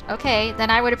isn't. Okay, then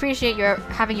I would appreciate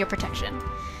having your protection.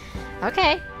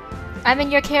 Okay. I'm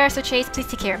in your care, so Chase, please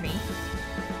take care of me.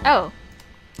 Oh.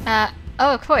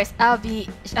 Of course. I'll be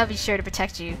sure to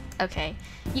protect you. Okay.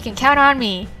 You can count on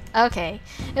me. Okay.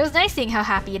 It was nice seeing how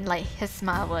happy and light his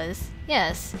smile was.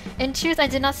 Yes. In truth, I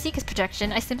did not seek his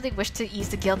protection. I simply wished to ease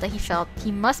the guilt that he felt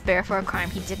he must bear for a crime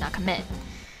he did not commit.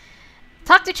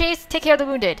 Talk to Chase. Take care of the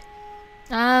wounded.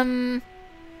 I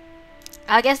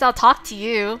guess I'll talk to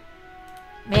you.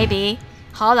 Maybe.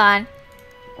 Hold on.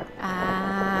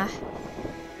 I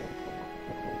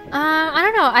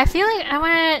don't know. I feel like I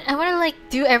wanna like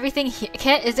do everything here.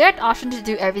 Is there an option to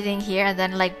do everything here and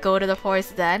then like go to the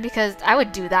forest then? Because I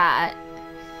would do that.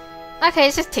 Okay,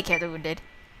 let's just take care of the wounded.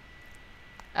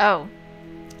 Oh.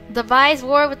 The Vi's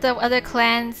war with the other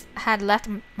clans had left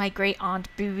my great aunt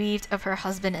bereaved of her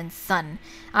husband and son.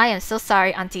 I am so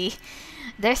sorry, Auntie.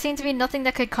 There seemed to be nothing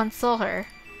that could console her.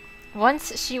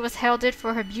 Once she was heralded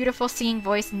for her beautiful singing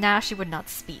voice, now she would not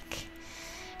speak.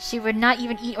 She would not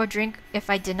even eat or drink if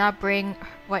I did not bring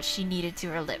what she needed to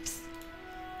her lips.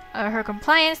 Her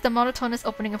compliance, the monotonous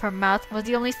opening of her mouth, was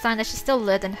the only sign that she still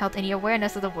lived and held any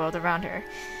awareness of the world around her.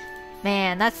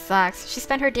 Man, that sucks. She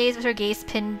spent her days with her gaze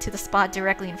pinned to the spot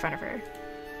directly in front of her.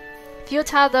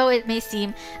 Futile though it may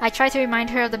seem, I tried to remind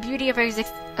her of the beauty of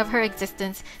her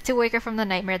existence, to wake her from the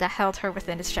nightmare that held her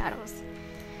within its shadows.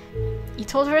 You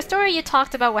told her a story, you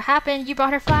talked about what happened, you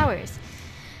brought her flowers.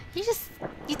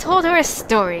 You told her a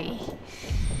story.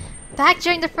 Back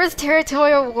during the first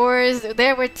territorial wars,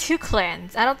 there were 2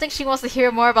 clans. I don't think she wants to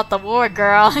hear more about the war,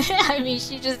 girl. I mean,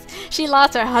 she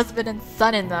lost her husband and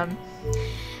son in them.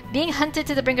 Being hunted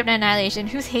to the brink of annihilation,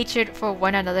 whose hatred for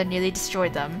one another nearly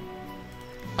destroyed them.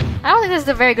 I don't think this is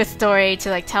a very good story to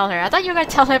like tell her. I thought you were gonna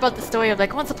tell her about the story of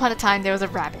like once upon a time there was a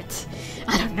rabbit.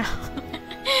 I don't know.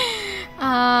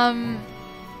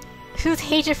 Whose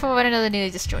hatred for one another nearly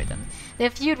destroyed them. Their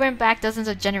feud went back dozens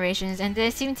of generations, and there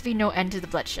seemed to be no end to the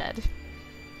bloodshed.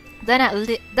 Then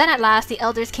at last, the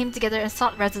elders came together and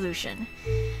sought resolution.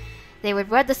 They would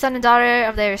wed the son and daughter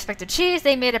of their respective chiefs.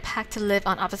 They made a pact to live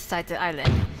on opposite sides of the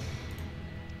island.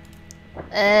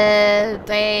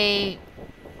 They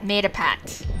made a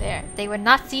pact. They would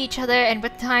not see each other, and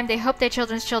with time, they hoped their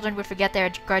children's children would forget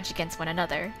their grudge against one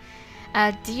another.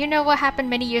 Do you know what happened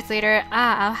many years later?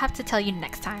 I'll have to tell you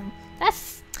next time. That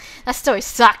story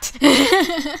sucked.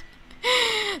 Okay,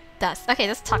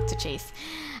 let's talk to Chase.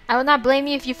 I will not blame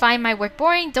you if you find my work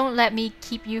boring. Don't let me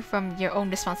keep you from your own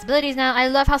responsibilities now. I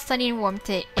love how sunny and warm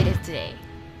it is today.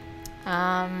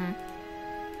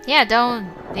 Yeah,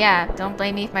 don't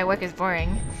blame me if my work is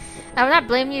boring. I will not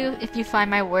blame you if you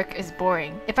find my work is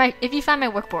boring. If you find my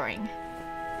work boring.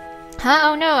 Huh?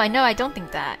 Oh no, I don't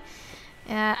think that.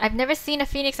 I've never seen a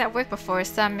phoenix at work before,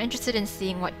 so I'm interested in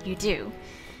seeing what you do.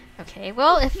 Okay,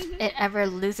 well, if it ever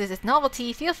loses its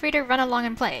novelty, feel free to run along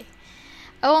and play.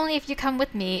 Only if you come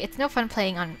with me, it's no fun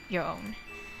playing on your own.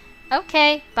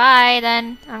 Okay, bye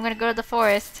then. I'm gonna go to the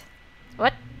forest.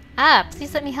 What?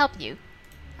 Please let me help you.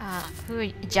 Who are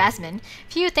you? Jasmine.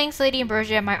 Phew, thanks, Lady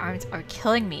Ambrosia. My arms are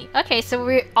killing me. Okay, so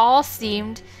we all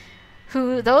seemed...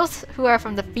 Those who are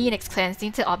from the Phoenix clan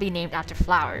seem to all be named after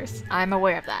flowers. I'm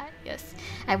aware of that, yes.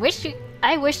 I wish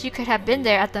you could have been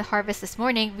there at the harvest this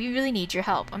morning. We really need your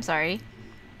help. I'm sorry.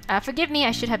 Forgive me,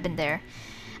 I should have been there.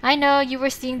 I know, you were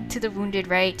seeing to the wounded,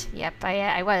 right? Yep,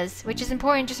 I was. Which is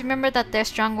important, just remember that they're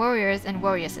strong warriors and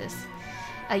warriors.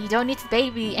 You don't need to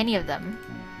baby any of them.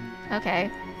 Okay.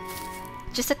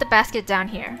 Just set the basket down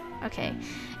here. Okay.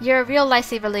 You're a real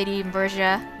lifesaver, Lady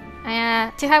Ambrosia.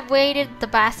 To have weighted the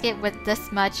basket with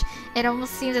this much, it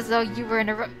almost seems as though you were in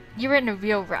a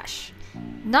real rush.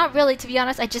 Not really, to be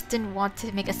honest. I just didn't want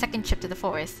to make a second trip to the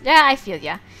forest. Yeah, I feel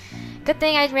ya. Good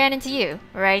thing I ran into you,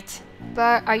 right?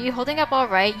 But are you holding up all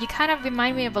right? You kind of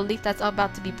remind me of a leaf that's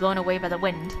about to be blown away by the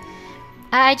wind.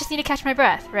 I just need to catch my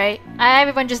breath, right?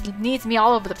 Everyone just needs me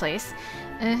all over the place.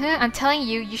 I'm telling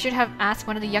you, you should have asked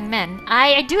one of the young men.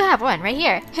 I do have one right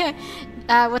here.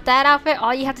 With that outfit,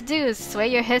 all you have to do is sway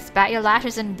your hips, bat your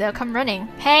lashes, and they'll come running.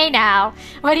 Hey now,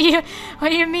 what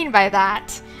do you mean by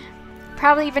that?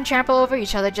 Probably even trample over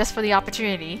each other just for the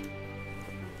opportunity.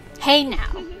 Hey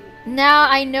now. Now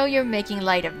I know you're making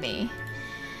light of me.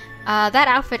 That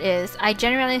outfit is. I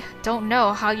generally don't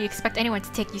know how you expect anyone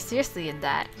to take you seriously in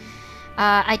that.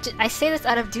 I say this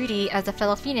out of duty as a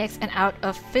fellow Phoenix and out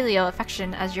of filial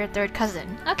affection as your third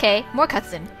cousin. Okay, more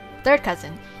cousin. Third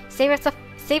cousin. Save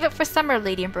it for summer,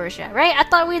 Lady Ambrosia. Right? I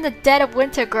thought we were in the dead of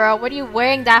winter, girl. What are you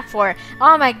wearing that for?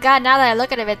 Oh my god, now that I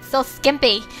look at it, it's so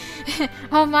skimpy.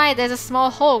 Oh my, there's a small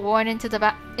hole worn into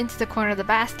the corner of the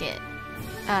basket.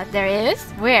 There is?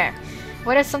 Where?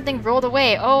 What if something rolled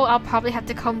away? Oh, I'll probably have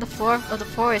to comb the floor of the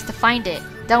forest to find it.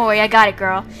 Don't worry, I got it,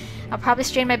 girl. I'll probably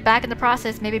strain my back in the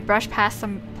process, maybe brush past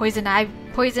some poison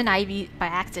ivy by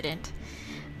accident.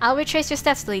 I'll retrace your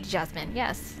steps, Lady Jasmine.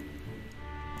 Yes.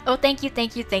 Oh, thank you.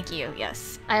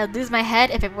 Yes. I'll lose my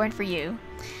head if it weren't for you.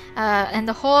 And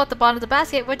the hole at the bottom of the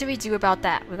basket, what do we do about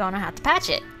that? We're gonna have to patch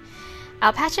it.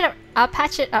 I'll patch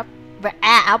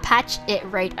it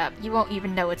right up. You won't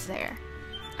even know it's there.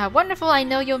 Wonderful, I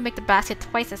know you'll make the basket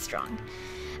twice as strong.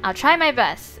 I'll try my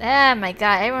best. Oh my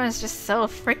god, everyone's just so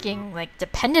freaking, like,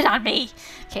 dependent on me.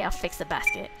 Okay, I'll fix the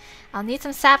basket. I'll need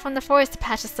some sap from the forest to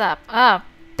patch this up. Oh,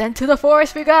 then to the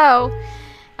forest we go!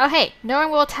 Oh hey, no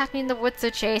one will attack me in the woods, so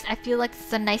Chase. I feel like this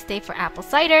is a nice day for apple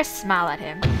cider. Smile at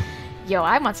him. Yo,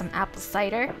 I want some apple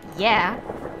cider. Yeah.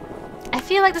 I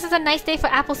feel like this is a nice day for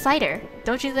apple cider.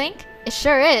 Don't you think? It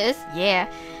sure is. Yeah.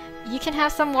 You can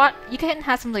have some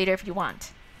later if you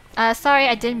want. Sorry,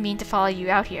 I didn't mean to follow you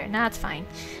out here. Nah, it's fine.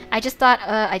 I just thought,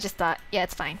 yeah,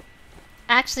 it's fine.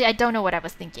 Actually, I don't know what I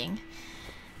was thinking.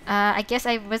 I guess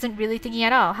I wasn't really thinking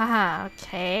at all. Haha,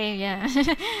 okay, yeah.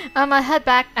 I'll head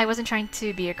back. I wasn't trying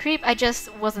to be a creep. I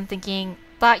just wasn't thinking.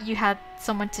 Thought you had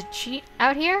someone to cheat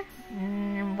out here?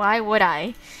 Why would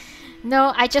I?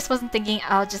 No, I just wasn't thinking.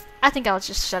 I think I'll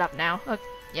just shut up now. Okay,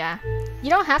 yeah. You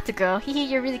don't have to go. Hehe,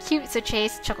 you're really cute, so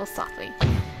Chase chuckles softly.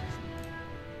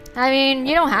 I mean,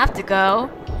 you don't have to go.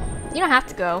 You don't have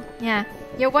to go. Yeah.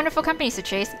 You're wonderful company, so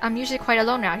Chase. I'm usually quite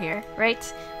alone out here,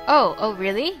 right? Oh,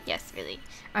 really? Yes, really.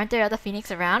 Aren't there other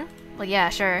Phoenix around? Well, yeah,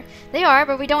 sure. They are,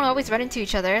 but we don't always run into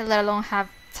each other, let alone have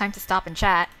time to stop and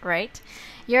chat, right?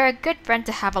 You're a good friend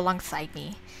to have alongside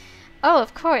me. Oh,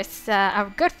 of course.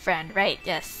 A good friend, right?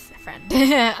 Yes, a friend.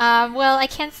 Well, I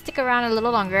can stick around a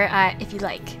little longer, if you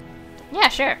like. Yeah,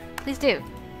 sure. Please do.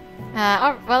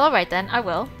 Well, alright then. I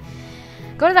will.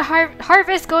 Go to the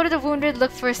harvest, go to the wounded,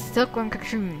 look for silkworm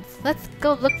cocoons. Let's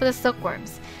go look for the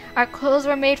silkworms. Our clothes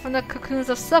were made from the cocoons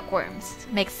of silkworms.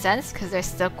 Makes sense, because they're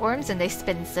silkworms and they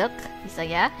spin silk. So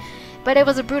yeah. But it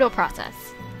was a brutal process.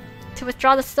 To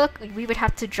withdraw the silk, we would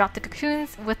have to drop the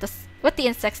cocoons with the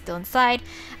insects still inside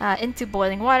into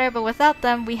boiling water, but without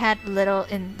them, we had little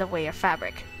in the way of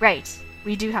fabric. Right,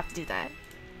 we do have to do that.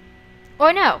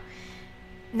 Or no.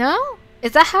 No?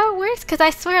 Is that how it works? Because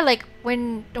I swear, like,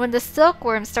 when the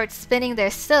silkworms start spinning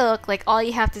their silk, like all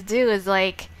you have to do is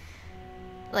like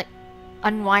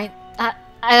unwind.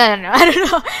 I don't know. I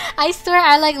don't know. I swear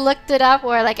I like looked it up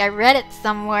or like I read it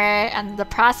somewhere and the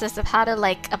process of how to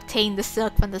like obtain the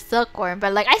silk from the silkworm.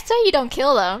 But like I swear you don't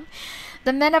kill them.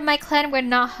 The men of my clan were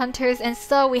not hunters, and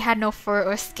so we had no fur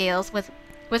or scales with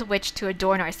which to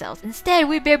adorn ourselves. Instead,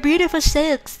 we bear beautiful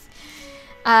silks.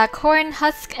 Corn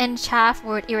husk and chaff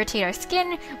would irritate our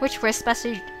skin, which were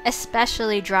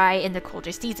especially dry in the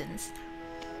colder seasons.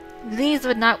 These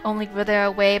would not only wither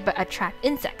away but attract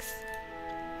insects.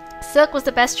 Silk was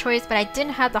the best choice, but I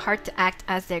didn't have the heart to act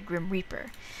as their grim reaper.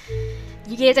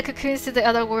 You gave the cocoons to the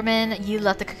other women, you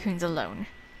left the cocoons alone.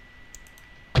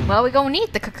 Well, we gonna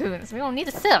need the cocoons. We gonna need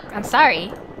the silk. I'm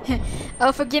sorry.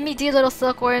 Oh, forgive me, dear little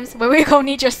silkworms, but we gonna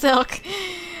need your silk.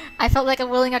 I felt like a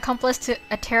willing accomplice to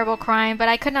a terrible crime, but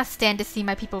I could not stand to see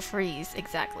my people freeze.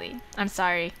 Exactly. I'm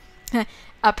sorry.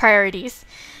 Priorities.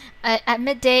 At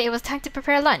midday, it was time to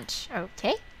prepare lunch.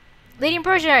 Okay. Lady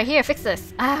Ambrosia, here, fix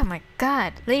this. Ah, my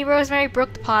god. Lady Rosemary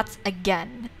broke the pots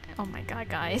again. Oh my god,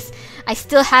 guys. I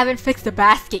still haven't fixed the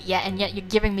basket yet, and yet you're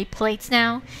giving me plates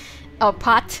now? Oh,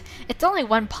 pot. It's only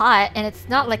one pot, and it's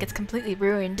not like it's completely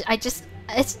ruined. It's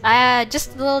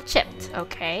just a little chipped.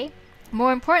 Okay.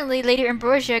 More importantly, Lady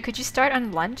Ambrosia, could you start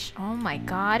on lunch? Oh my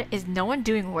god, is no one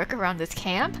doing work around this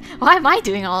camp? Why am I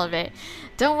doing all of it?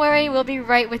 Don't worry, we'll be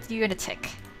right with you in a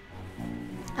tick.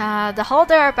 The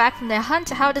Holder are back from their hunt.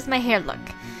 How does my hair look?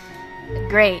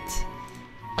 Great.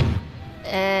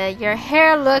 Your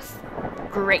hair looks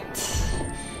great.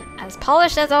 As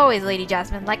polished as always, Lady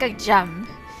Jasmine, like a gem.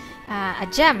 A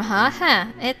gem, huh? Huh.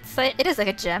 It is like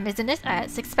a gem, isn't it?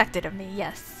 It's expected of me,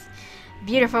 yes.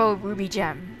 Beautiful ruby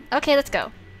gem. Okay, let's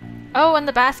go. Oh, and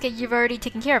the basket, you've already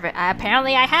taken care of it.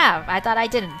 Apparently I have. I thought I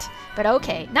didn't. But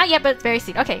okay. Not yet, but very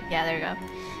soon. Okay, yeah, there we go.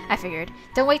 I figured.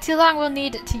 Don't wait too long, we'll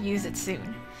need to use it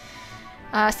soon.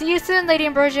 See you soon, Lady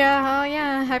Ambrosia. Oh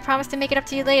yeah, I promise to make it up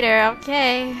to you later.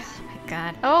 Okay. Oh my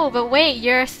god. Oh, but wait,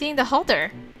 you're seeing the Holder.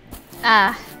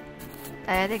 Ah.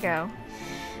 There they go.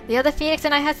 The other Phoenix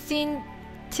and I had seen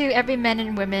to every man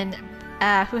and woman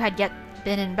who had yet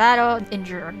been in battle,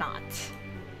 injured or not.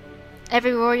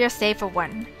 Every warrior save for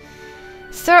one.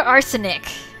 Sir Arsenic.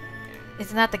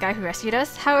 Isn't that the guy who rescued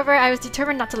us? However, I was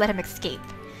determined not to let him escape.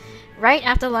 Right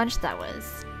after lunch, that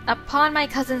was. Upon my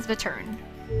cousin's return.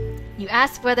 You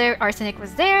asked whether Arsenic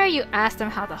was there, you asked him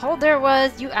how the Holder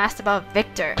was, you asked about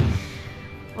Victor.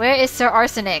 Where is Sir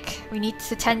Arsenic? We need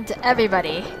to tend to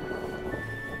everybody.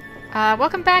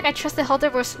 Welcome back. I trust the Holder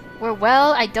were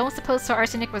well. I don't suppose Sir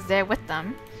Arsenic was there with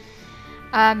them.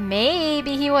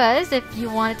 Maybe he was. If you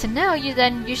wanted to know,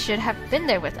 then you should have been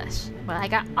there with us. Well, I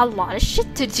got a lot of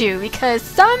shit to do because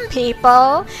some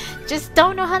people just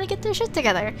don't know how to get their shit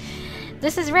together.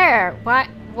 This is rare.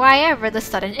 Why ever the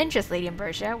sudden interest, Lady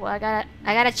Ambrosia? Well, I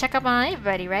gotta check up on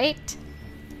everybody, right?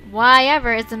 Why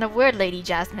ever isn't a word, Lady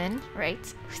Jasmine, right?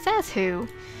 Who says who?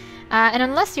 And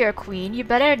unless you're a queen, you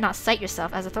better not cite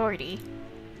yourself as authority.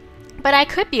 But I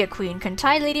could be a queen, couldn't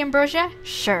I, Lady Ambrosia?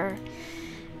 Sure.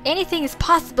 Anything is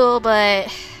possible,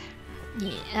 but...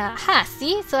 yeah,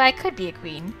 see? So I could be a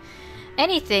queen.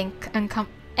 Anything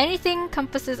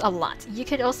encompasses a lot. You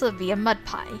could also be a mud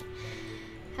pie.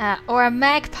 Or a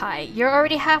magpie. You're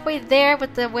already halfway there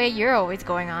with the way you're always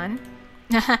going on.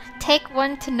 Takes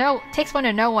one to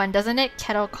know one, doesn't it?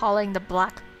 Kettle calling the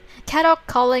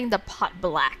pot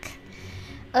black.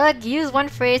 Ugh, use one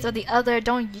phrase or the other.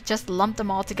 Don't just lump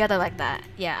them all together like that.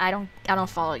 Yeah, I don't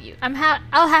follow you.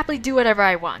 I'll happily do whatever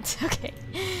I want. Okay.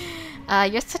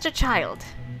 You're such a child.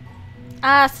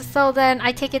 So then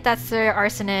I take it that Sir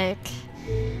Arsenic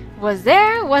was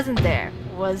there? Wasn't there?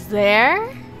 Was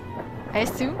there? I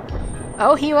assume.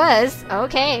 Oh, he was.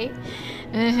 Okay.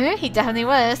 He definitely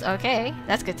was. Okay,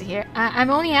 that's good to hear. I'm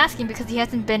only asking because he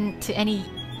hasn't been to any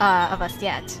of us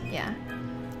yet. Yeah.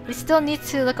 We still need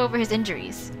to look over his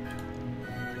injuries.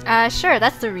 Sure,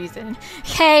 that's the reason.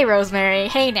 Hey, Rosemary.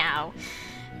 Hey now.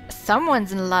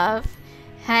 Someone's in love.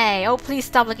 Hey, oh please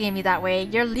stop looking at me that way.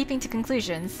 You're leaping to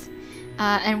conclusions.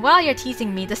 And while you're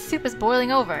teasing me, the soup is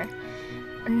boiling over.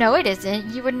 No, it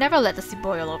isn't. You would never let the soup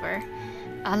boil over.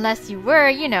 Unless you were,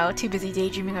 you know, too busy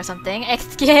daydreaming or something.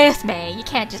 Excuse me, you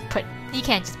can't just put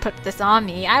this on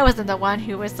me. I wasn't the one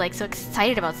who was like so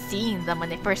excited about seeing them when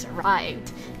they first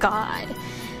arrived. God.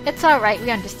 It's alright,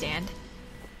 we understand.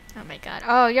 Oh my god.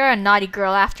 Oh, you're a naughty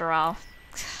girl after all.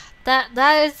 That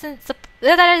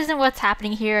isn't what's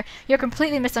happening here. You're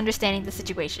completely misunderstanding the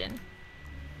situation.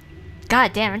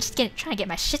 God damn, I'm just trying to get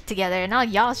my shit together, and all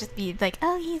y'all just be like,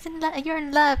 oh, he's in love, you're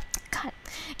in love. God,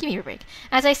 give me a break.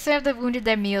 As I served the wounded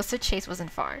their meals, Sir Chase wasn't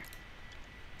far.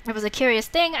 It was a curious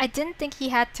thing. I didn't think he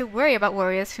had to worry about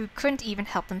warriors who couldn't even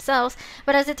help themselves,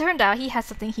 but as it turned out, he had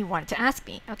something he wanted to ask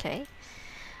me. Okay.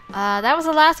 That was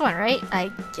the last one, right?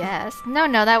 I guess. No,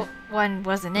 that one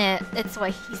wasn't it. It's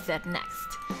what he said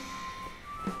next.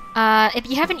 If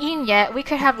you haven't eaten yet, we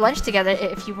could have lunch together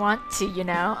if you want to, you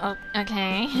know. Oh,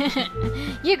 okay.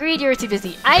 You agreed you were too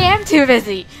busy. I am too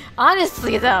busy!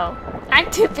 Honestly, though.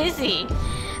 I'm too busy.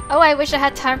 Oh, I wish I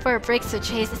had time for a break, so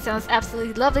Chase. It sounds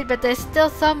absolutely lovely, but there's still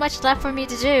so much left for me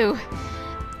to do.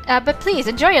 But please,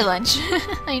 enjoy your lunch.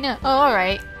 I know. Oh,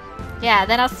 alright. Yeah,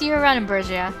 then I'll see you around,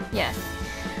 Ambrosia. Yes.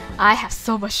 I have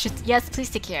so much shit. Yes, please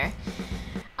take care.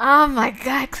 Oh my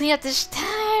god, clean up this time.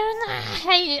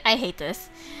 I hate this.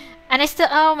 And I still,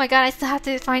 oh my god, I still have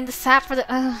to find the sap for the,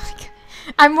 oh my god.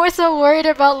 I'm more so worried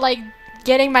about, like,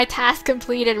 getting my task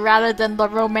completed rather than the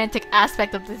romantic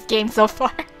aspect of this game so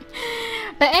far.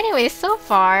 But anyway, so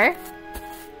far,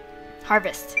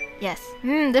 harvest. Yes.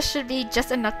 This should be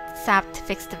just enough sap to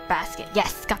fix the basket.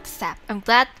 Yes, got the sap. I'm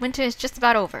glad winter is just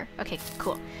about over. Okay,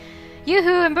 cool.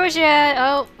 Yoo-hoo, Ambrosia!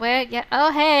 Oh, where? Yeah.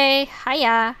 Oh, hey!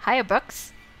 Hiya! Hiya,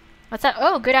 Brooks. What's up?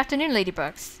 Oh, good afternoon, Lady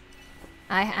Brooks.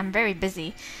 I'm very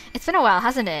busy. It's been a while,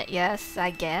 hasn't it? Yes,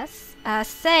 I guess.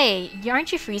 Say,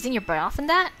 aren't you freezing your butt off in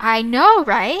that? I know,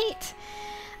 right?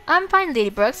 I'm fine, Lady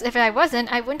Brooks. If I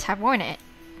wasn't, I wouldn't have worn it.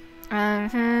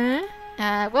 Well,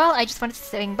 I just wanted to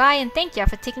swing by and thank you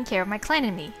for taking care of my clan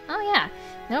and me. Oh, yeah.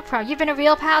 No problem. You've been a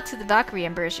real pal to the Valkyrie,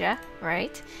 Ambrosia,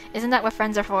 right? Isn't that what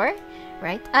friends are for?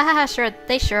 Right? Ah, sure,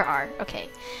 they sure are. Okay.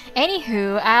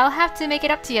 Anywho, I'll have to make it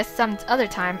up to you some other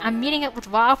time. I'm meeting up with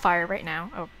Wildfire right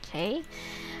now. Okay.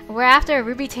 We're after a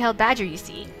ruby-tailed badger, you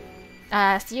see.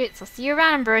 See you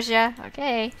around, Ambrosia.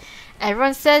 Okay.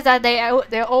 Everyone says that they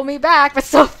owe me back, but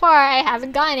so far I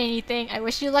haven't gotten anything. I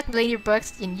wish you luck, Lady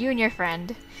Brooks, and you and your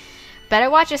friend.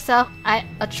 Better watch yourself.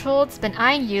 A troll's been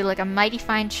eyeing you like a mighty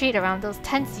fine treat around those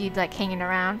tents you'd like hanging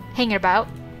about.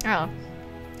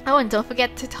 Oh, and don't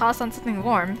forget to toss on something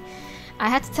warm. I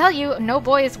had to tell you, no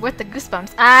boy is worth the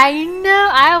goosebumps. I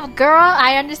know, girl,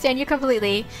 I understand you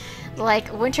completely.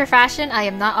 Like, winter fashion, I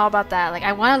am not all about that. Like,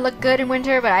 I want to look good in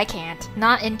winter, but I can't.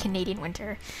 Not in Canadian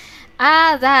winter.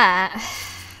 That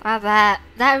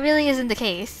really isn't the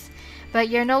case. But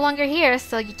you're no longer here,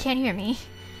 so you can't hear me.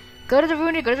 Go to the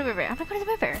river, go to the river. I'm gonna go to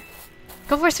the river.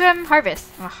 Go for a swim,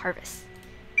 harvest. Oh, harvest.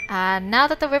 Now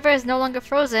that the river is no longer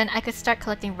frozen, I could start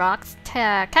collecting rocks,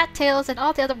 cattails, and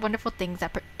all the other wonderful things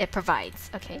that it provides.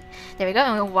 Okay, there we go.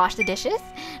 I'm gonna wash the dishes.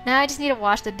 Now I just need to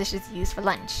wash the dishes used for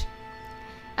lunch.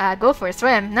 Go for a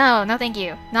swim. No, thank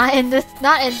you. Not in this,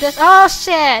 oh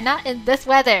shit, not in this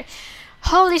weather.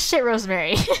 Holy shit,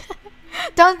 Rosemary.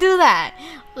 Don't do that.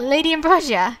 Lady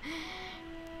Ambrosia.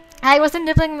 I wasn't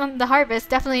nibbling on the harvest,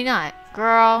 definitely not.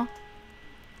 Girl.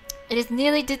 It is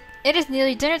nearly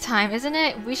dinner time, isn't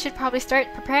it? We should probably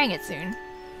start preparing it soon.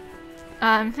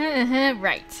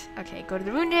 Right. Okay, go to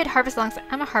the wounded, harvest alongside.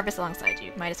 I'm gonna harvest alongside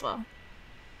you. Might as well.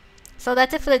 So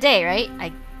that's it for the day, right?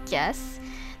 I guess.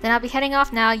 Then I'll be heading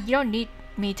off now. You don't need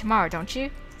me tomorrow, don't you?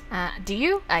 Do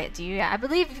you? I do. Yeah. I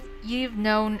believe you've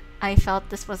known I felt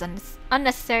this was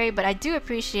unnecessary, but I do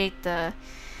appreciate the.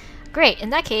 Great. In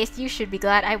that case, you should be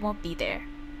glad I won't be there.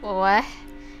 What?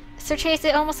 Sir Chase,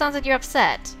 it almost sounds like you're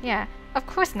upset. Yeah. Of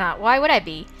course not. Why would I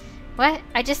be? What?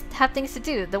 I just have things to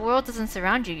do. The world doesn't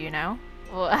surround you, you know.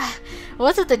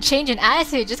 What's with the change in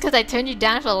attitude just because I turned you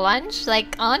down for lunch?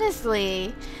 Like,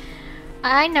 honestly.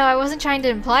 I know, I wasn't trying to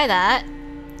imply that.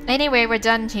 Anyway, we're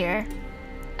done here.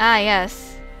 Ah,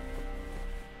 yes.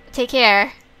 Take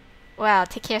care. Wow,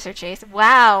 take care, Sir Chase.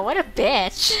 Wow, what a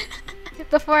bitch.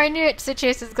 Before I knew it, Sir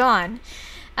Chase was gone.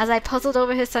 As I puzzled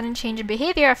over his sudden change in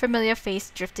behavior, a familiar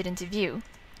face drifted into view.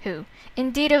 Who?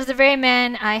 Indeed, it was the very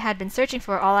man I had been searching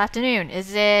for all afternoon.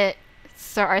 Is it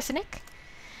Sir Arsenic?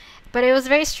 But it was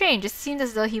very strange. It seemed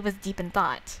as though he was deep in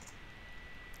thought.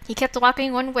 He kept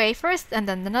walking one way first and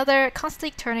then another,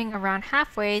 constantly turning around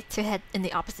halfway to head in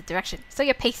the opposite direction. So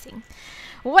you're pacing.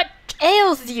 What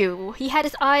ails you? He had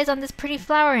his eyes on this pretty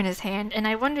flower in his hand, and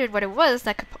I wondered what it was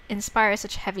that could inspire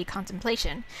such heavy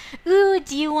contemplation. Ooh,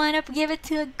 do you want to give it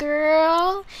to a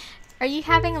girl? Are you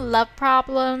having love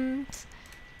problems?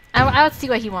 I would see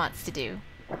what he wants to do.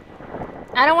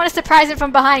 I don't want to surprise him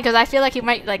from behind because I feel like he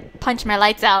might like punch my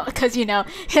lights out because, you know,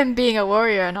 him being a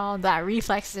warrior and all that,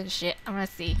 reflexes and shit. I'm gonna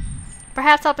see.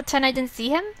 Perhaps I'll pretend I didn't see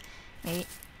him? Maybe.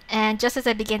 And just as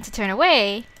I began to turn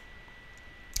away...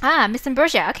 Ah, Miss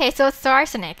Ambrosia. Okay, so it's Sir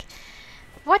Arsenic.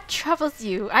 What troubles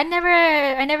you? I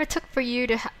never took for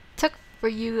you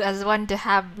as one to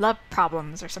have love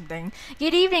problems or something.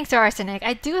 Good evening, Sir Arsenic.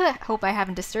 I do hope I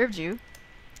haven't disturbed you.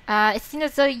 It seemed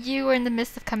as though you were in the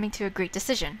midst of coming to a great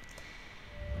decision.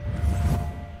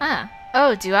 Ah.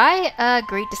 Oh, do I?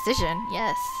 Great decision.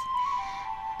 Yes.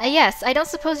 Yes, I don't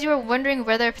suppose you were wondering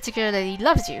whether a particular lady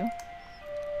loves you.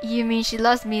 You mean she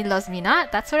loves me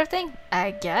not? That sort of thing?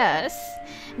 I guess.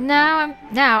 Now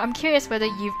I'm curious whether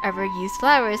you've ever used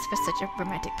flowers for such a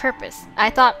romantic purpose.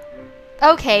 I thought,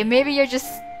 okay, maybe you're just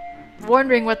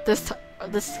wondering what this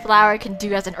flower can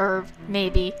do as an herb.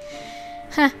 Maybe.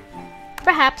 Huh.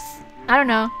 Perhaps. I don't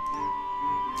know.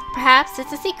 Perhaps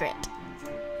it's a secret.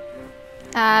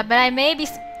 But I may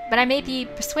be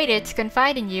persuaded to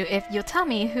confide in you if you'll tell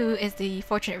me who is the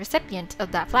fortunate recipient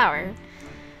of that flower.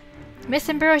 Miss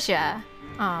Ambrosia.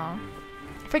 Oh.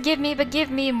 Forgive me, but give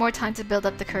me more time to build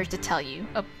up the courage to tell you.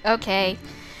 Okay.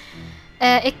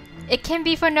 It can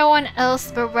be for no one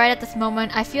else, but right at this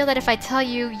moment, I feel that if I tell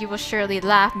you, you will surely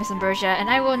laugh, Miss Ambrosia, and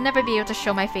I will never be able to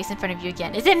show my face in front of you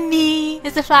again. Is it me?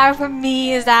 Is the flower for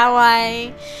me? Is that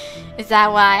why? Is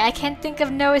that why? I can't think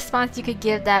of no response you could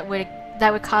give that would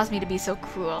cause me to be so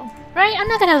cruel. Right? I'm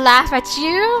not gonna laugh at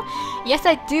you! Yes,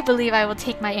 I do believe I will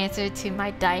take my answer to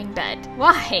my dying bed.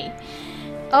 Why?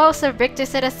 Oh, Sir Victor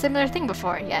said a similar thing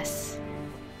before, yes.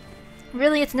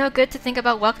 Really, it's no good to think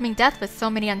about welcoming death with so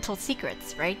many untold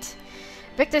secrets, right?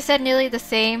 Victor said nearly the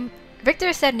same.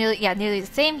 Nearly the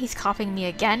same. He's copying me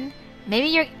again.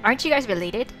 Maybe aren't you guys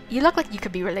related? You look like you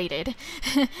could be related.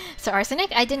 So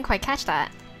Arsenic, I didn't quite catch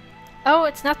that. Oh,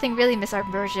 it's nothing really, Miss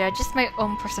Ambrosia, just my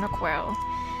own personal quarrel.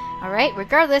 Alright,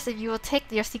 regardless, if you will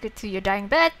take your secret to your dying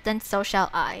bed, then so shall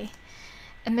I.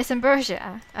 And Miss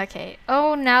Ambrosia. Okay.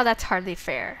 Oh, now that's hardly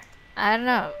fair. I don't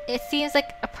know. It seems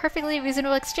like a perfectly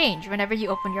reasonable exchange. Whenever you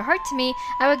open your heart to me,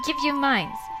 I will give you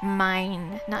mines.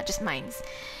 Mine, not just mines.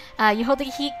 You hold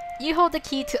the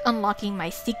key to unlocking my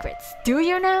secrets. Do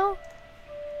you now?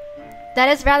 That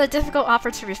is a rather difficult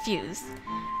offer to refuse.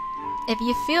 If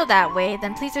you feel that way,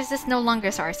 then please resist no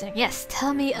longer, Sir Arsenic. Yes,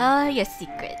 tell me all your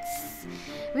secrets.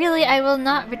 Really, I will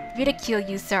not ridicule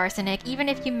you, Sir Arsenic, even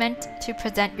if you meant to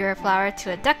present your flower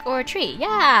to a duck or a tree.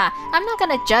 Yeah, I'm not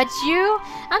gonna judge you.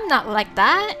 I'm not like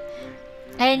that.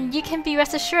 And you can be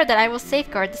rest assured that I will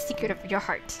safeguard the secret of your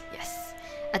heart. Yes,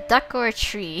 a duck or a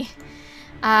tree.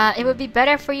 It would be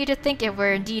better for you to think it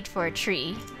were indeed for a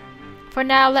tree. For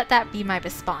now, let that be my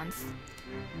response.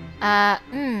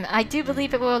 I do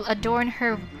believe it will adorn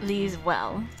her leaves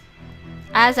well.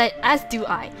 As do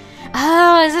I.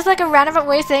 Oh, is this like a roundabout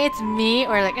way of saying it's me?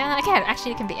 Or like, I can't.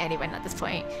 Actually, it can be anyone at this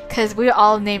point. Because we're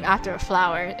all named after a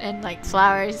flower. And like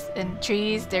flowers and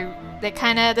trees, they're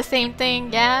kind of the same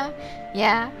thing, yeah?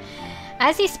 Yeah.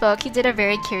 As he spoke, he did a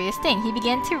very curious thing. He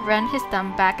began to run his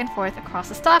thumb back and forth across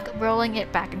the stalk, rolling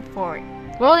it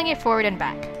forward and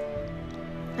back.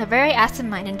 A very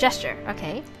absent-minded gesture.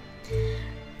 Okay.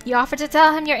 You offered to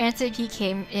tell him your answer if he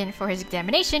came in for his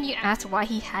examination. You asked why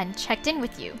he hadn't checked in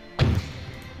with you.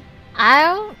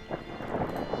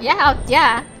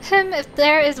 Yeah. If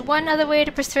there is one other way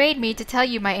to persuade me to tell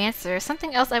you my answer,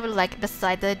 something else I would like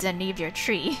beside the identity of your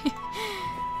tree.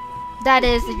 That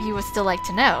is, if you would still like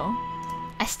to know.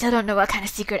 I still don't know what kind of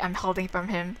secret I'm holding from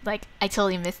him. Like, I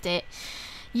totally missed it.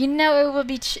 You know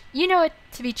it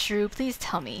to be true. Please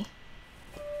tell me.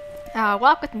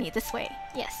 Walk with me this way.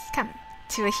 Yes, come.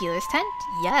 To a healer's tent?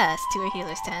 Yes, to a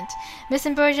healer's tent. Miss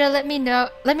Ambrosia, let me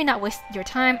not waste your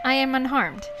time. I am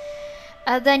unharmed.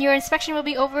 Then your inspection will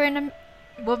be over in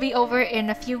but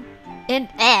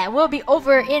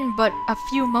a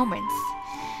few moments.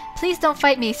 Please don't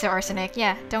fight me, Sir Arsenic.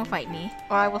 Yeah, don't fight me,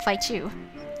 or I will fight you.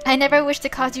 I never wish to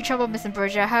cause you trouble, Miss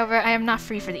Ambrosia. However, I am not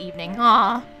free for the evening.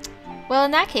 Ah. Well,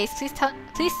 in that case,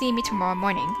 please see me tomorrow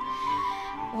morning.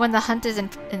 When the hunt is in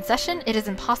session, it is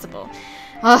impossible.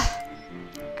 Ugh.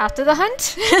 After the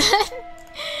hunt?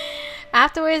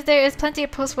 Afterwards, there is plenty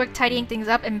of post-work tidying things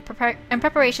up and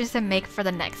preparations to make for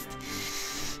the next.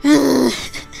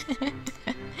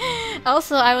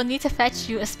 Also, I will need to fetch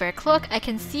you a spare cloak. I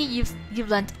can see you've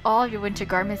lent all your winter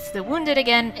garments to the wounded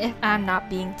again, if I'm not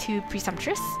being too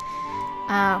presumptuous.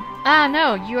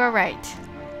 No, you are right.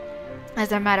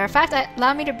 As a matter of fact,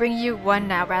 allow me to bring you one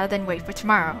now rather than wait for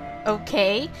tomorrow.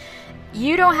 Okay?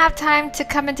 You don't have time to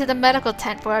come into the medical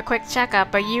tent for a quick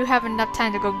checkup, but you have enough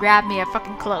time to go grab me a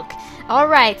fucking cloak.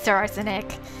 Alright, Sir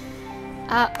Arsenic.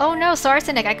 Oh no, Sir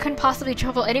Arsenic, I couldn't possibly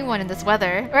trouble anyone in this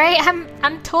weather. Right?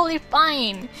 I'm totally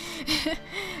fine.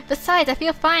 Besides, I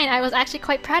feel fine. I was actually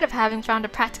quite proud of having found a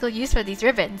practical use for these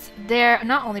ribbons. They're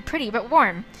not only pretty, but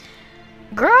warm.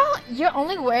 Girl, you're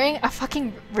only wearing a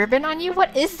fucking ribbon on you?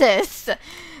 What is this?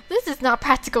 This is not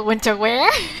practical winter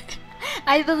wear.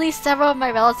 I believe several of my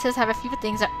relatives have a few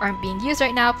things that aren't being used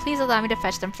right now. Please allow me to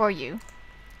fetch them for you.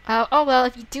 Oh well,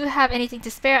 if you do have anything to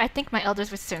spare, I think my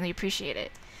elders would certainly appreciate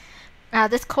it.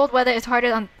 This cold weather is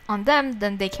harder on them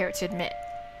than they care to admit.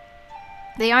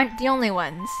 They aren't the only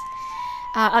ones.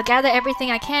 I'll gather everything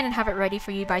I can and have it ready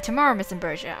for you by tomorrow, Miss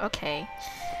Ambrosia. Okay.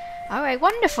 Alright,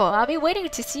 wonderful. I'll be waiting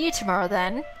to see you tomorrow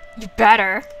then. You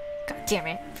better. God damn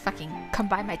it. Fucking come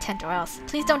by my tent or else.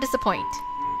 Please don't disappoint.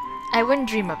 I wouldn't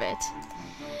dream of it.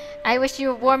 I wish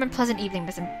you a warm and pleasant evening,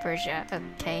 Miss Ambrosia.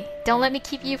 Okay. Don't let me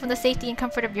keep you from the safety and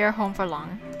comfort of your home for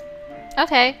long.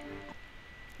 Okay.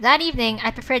 That evening,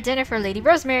 I prepared dinner for Lady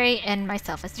Rosemary and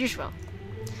myself as usual.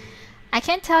 I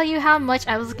can't tell you how much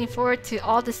I was looking forward to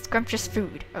all this scrumptious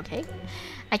food, okay?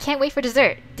 I can't wait for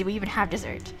dessert. Do we even have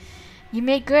dessert? You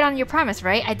made good on your promise,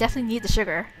 right? I definitely need the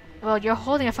sugar. Well, you're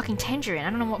holding a fucking tangerine. I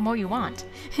don't know what more you want.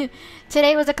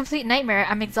 Today was a complete nightmare.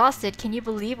 I'm exhausted. Can you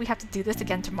believe we have to do this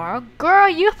again tomorrow? Girl,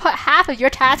 you put half of your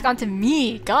task onto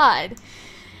me. God.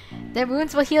 Their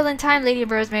wounds will heal in time, Lady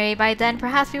Rosemary. By then,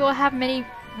 perhaps we have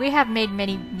made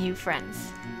many new friends.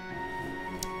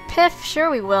 Piff, sure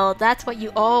we will. That's what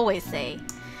you always say.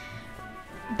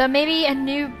 But maybe a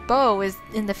new beau is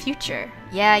in the future.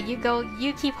 Yeah,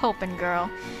 you keep hoping, girl.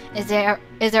 Is there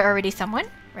already someone?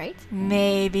 Right?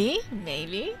 Maybe.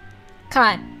 Come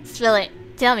on, spill it.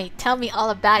 Tell me all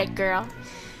about it, girl.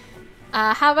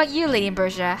 How about you, Lady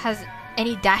Ambrosia? Has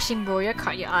any dashing warrior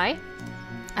caught your eye?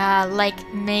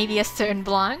 Like maybe a certain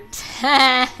blonde?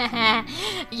 Yeah,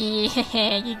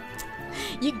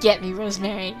 you get me,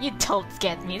 Rosemary. You totes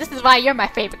get me. This is why you're my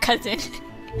favorite cousin.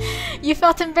 You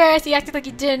felt embarrassed. You acted like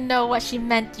you didn't know what she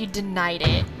meant. You denied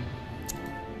it.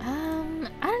 I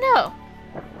don't know.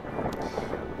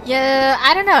 Yeah,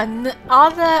 I don't know.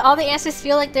 All the answers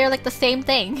feel like they're like the same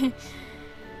thing.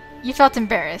 You felt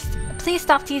embarrassed. Please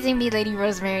stop teasing me, Lady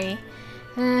Rosemary.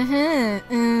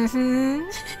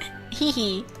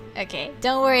 Hee. Okay,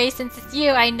 don't worry. Since it's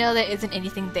you, I know there isn't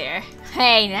anything there.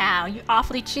 Hey now, you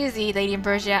awfully choosy, Lady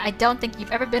Ambrosia. I don't think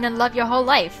you've ever been in love your whole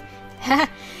life.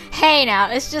 Hey now,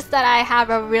 it's just that I have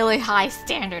a really high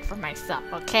standard for myself,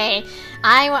 okay?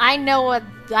 I know what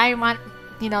I want,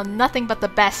 you know, nothing but the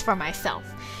best for myself.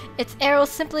 Its arrows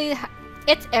simply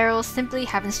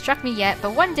haven't struck me yet,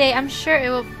 but one day I'm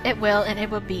sure it will, and it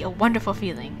will be a wonderful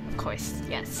feeling. Of course,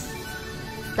 yes.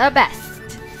 The best.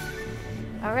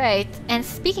 Alright, and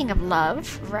speaking of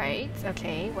love, right,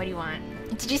 okay, what do you want?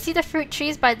 Did you see the fruit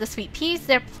trees by the sweet peas?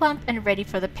 They're plump and ready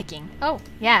for the picking. Oh,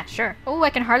 yeah, sure. Oh, I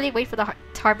can hardly wait for the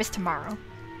harvest tomorrow.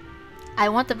 I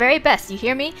want the very best, you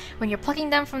hear me? When you're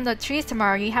plucking them from the trees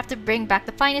tomorrow, you have to bring back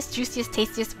the finest, juiciest,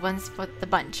 tastiest ones for the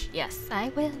bunch. Yes, I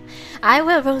will. I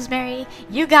will, Rosemary.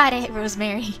 You got it,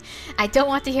 Rosemary. I don't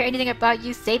want to hear anything about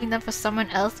you saving them for someone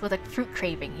else with a fruit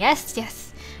craving.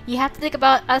 Yes. You have to think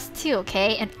about us too,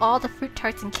 okay? And all the fruit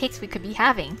tarts and cakes we could be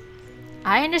having.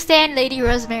 I understand, Lady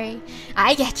Rosemary.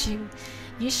 I get you.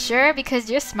 You sure? Because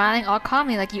you're smiling all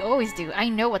calmly like you always do. I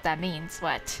know what that means.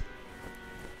 What?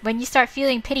 When you start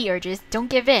feeling pity urges, don't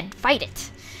give in. Fight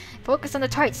it. Focus on the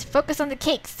tarts. Focus on the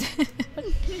cakes.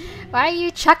 Why are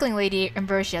you chuckling, Lady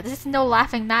Ambrosia? This is no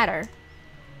laughing matter.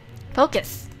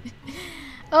 Focus.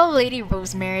 Oh, Lady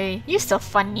Rosemary, you're so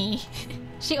funny.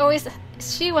 She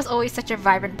was always such a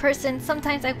vibrant person.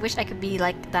 Sometimes I wish I could be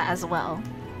like that as well.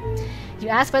 You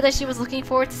asked whether she was looking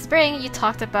forward to spring. You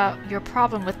talked about your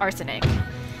problem with arsenic.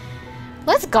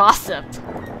 Let's gossip.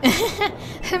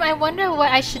 I wonder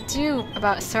what I should do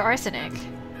about Sir Arsenic.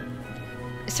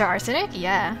 Sir Arsenic?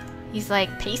 Yeah. He's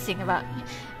like pacing about...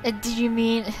 do you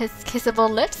mean his kissable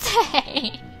lips?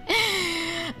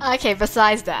 Okay,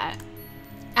 besides that.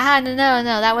 No,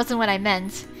 that wasn't what I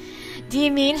meant. Do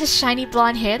you mean his shiny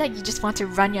blonde hair that you just want to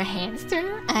run your hands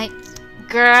through?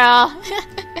 Girl.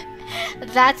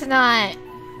 That's not...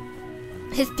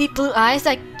 His deep blue eyes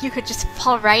that you could just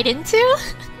fall right into?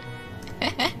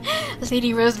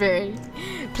 Lady Rosemary,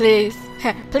 please.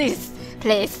 Please.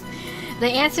 The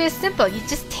answer is simple. You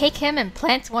just take him and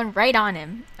plant one right on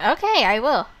him. Okay, I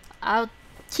will. I'll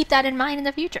keep that in mind in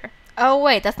the future. Oh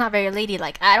wait, that's not very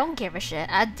ladylike. I don't give a shit.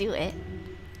 I'd do it.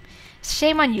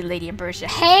 Shame on you, Lady Ambrosia.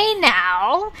 Hey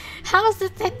now! How's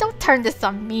this? Don't turn this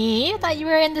on me. I thought you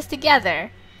were in this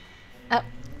together.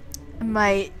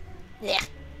 Yeah.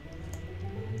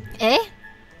 Eh?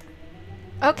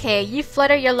 Okay, you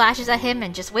flutter your lashes at him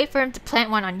and just wait for him to plant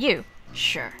one on you.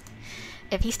 Sure.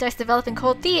 If he starts developing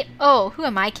cold feet, oh, who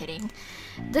am I kidding?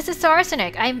 This is Sir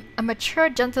Arsenic. I'm a mature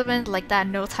gentleman like that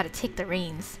knows how to take the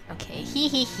reins. Okay,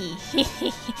 he.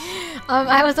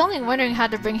 I was only wondering how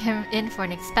to bring him in for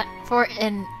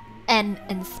an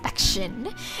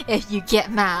inspection, if you get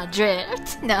my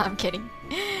drift. No, I'm kidding.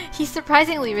 He's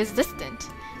surprisingly resistant.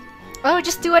 Oh,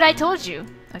 just do what I told you.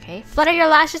 Okay, flutter your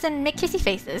lashes and make kissy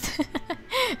faces.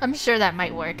 I'm sure that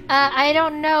might work. I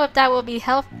don't know if that will be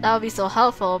so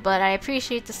helpful, but I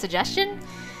appreciate the suggestion.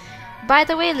 By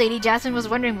the way, Lady Jasmine was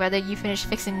wondering whether you finished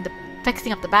fixing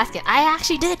up the basket. I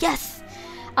actually did, yes!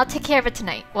 I'll take care of it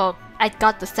tonight. Well, I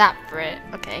got the sap for it.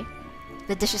 Okay.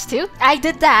 The dishes too? I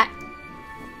did that!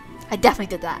 I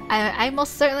definitely did that. I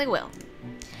most certainly will.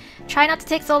 Try not to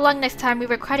take so long next time. We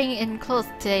were cutting in clothes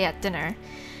today at dinner.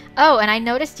 Oh, and I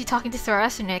noticed you talking to Sir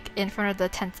Arsenic in front of the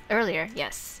tent earlier.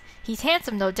 Yes. He's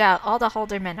handsome, no doubt. All the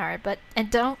Holder men are, but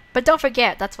don't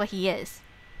forget, that's what he is.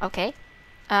 Okay.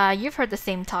 You've heard the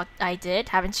same talk I did,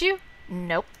 haven't you?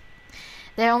 Nope.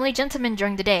 They're only gentlemen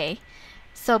during the day,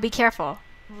 so be careful.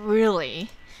 Really.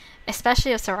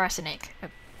 Especially of Sir Arsenic.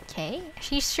 Okay.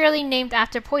 He's surely named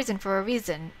after poison for a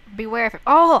reason. Beware of him.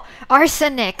 Oh!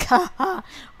 Arsenic! Haha!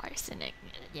 Arsenic.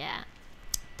 Yeah.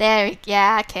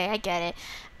 Yeah, okay, I get it.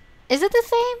 Is it the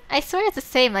same? I swear it's the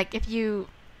same. Like, if you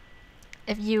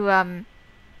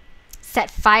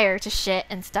set fire to shit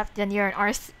and stuff, then you're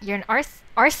an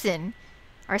arson.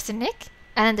 Arsenic?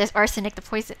 And then there's arsenic, the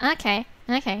poison. Okay.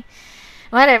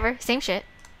 Whatever. Same shit.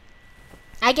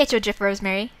 I get your drift,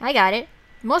 Rosemary. I got it.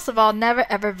 Most of all, never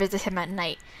ever visit him at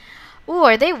night. Ooh,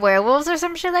 are they werewolves or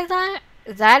some shit like that?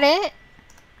 Is that it?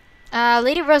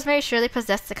 Lady Rosemary surely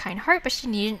possessed a kind heart, but she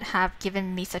needn't have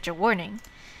given me such a warning.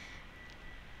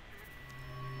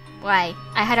 Why?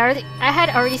 I had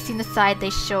already seen the side they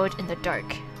showed in the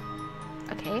dark.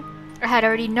 Okay. I had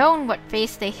already known what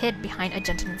face they hid behind a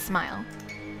gentleman's smile.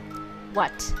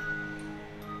 What?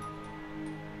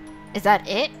 Is that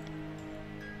it?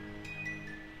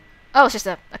 Oh, it's just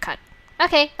a cut.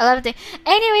 Okay, 11th day.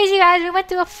 Anyways, you guys, we went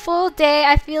through a full day.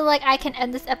 I feel like I can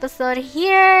end this episode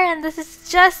here, and this is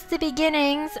just the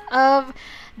beginnings of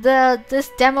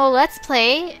this demo Let's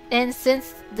Play. And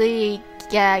since the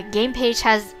game page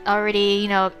has already,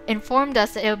 informed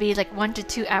us that it'll be like 1 to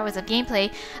 2 hours of gameplay,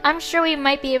 I'm sure we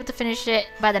might be able to finish it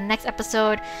by the next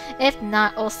episode. If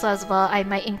not, also as well, I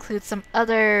might include some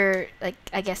other,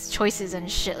 I guess, choices and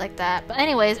shit like that. But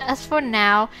anyways, as for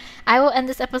now, I will end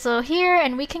this episode here,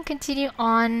 and we can continue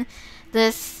on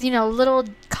this, little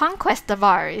conquest of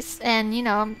ours,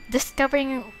 and,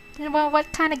 discovering,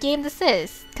 what kind of game this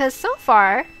is. Because so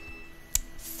far,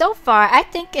 I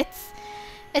think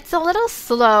it's a little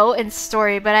slow in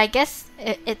story, but I guess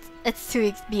it's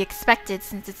to be expected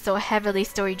since it's so heavily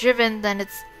story driven. Then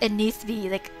it needs to be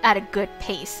at a good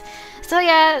pace. So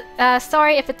yeah,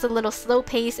 sorry if it's a little slow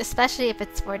pace, especially if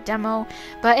it's for a demo.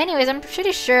 But anyways, I'm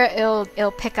pretty sure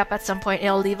it'll pick up at some point.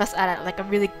 It'll leave us at a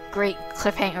really great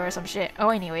cliffhanger or some shit. Oh,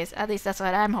 anyways, at least that's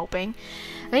what I'm hoping.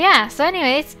 But yeah, so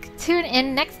anyways, tune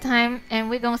in next time, and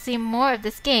we're gonna see more of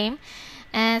this game.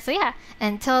 And so yeah,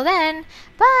 until then,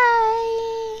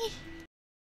 bye!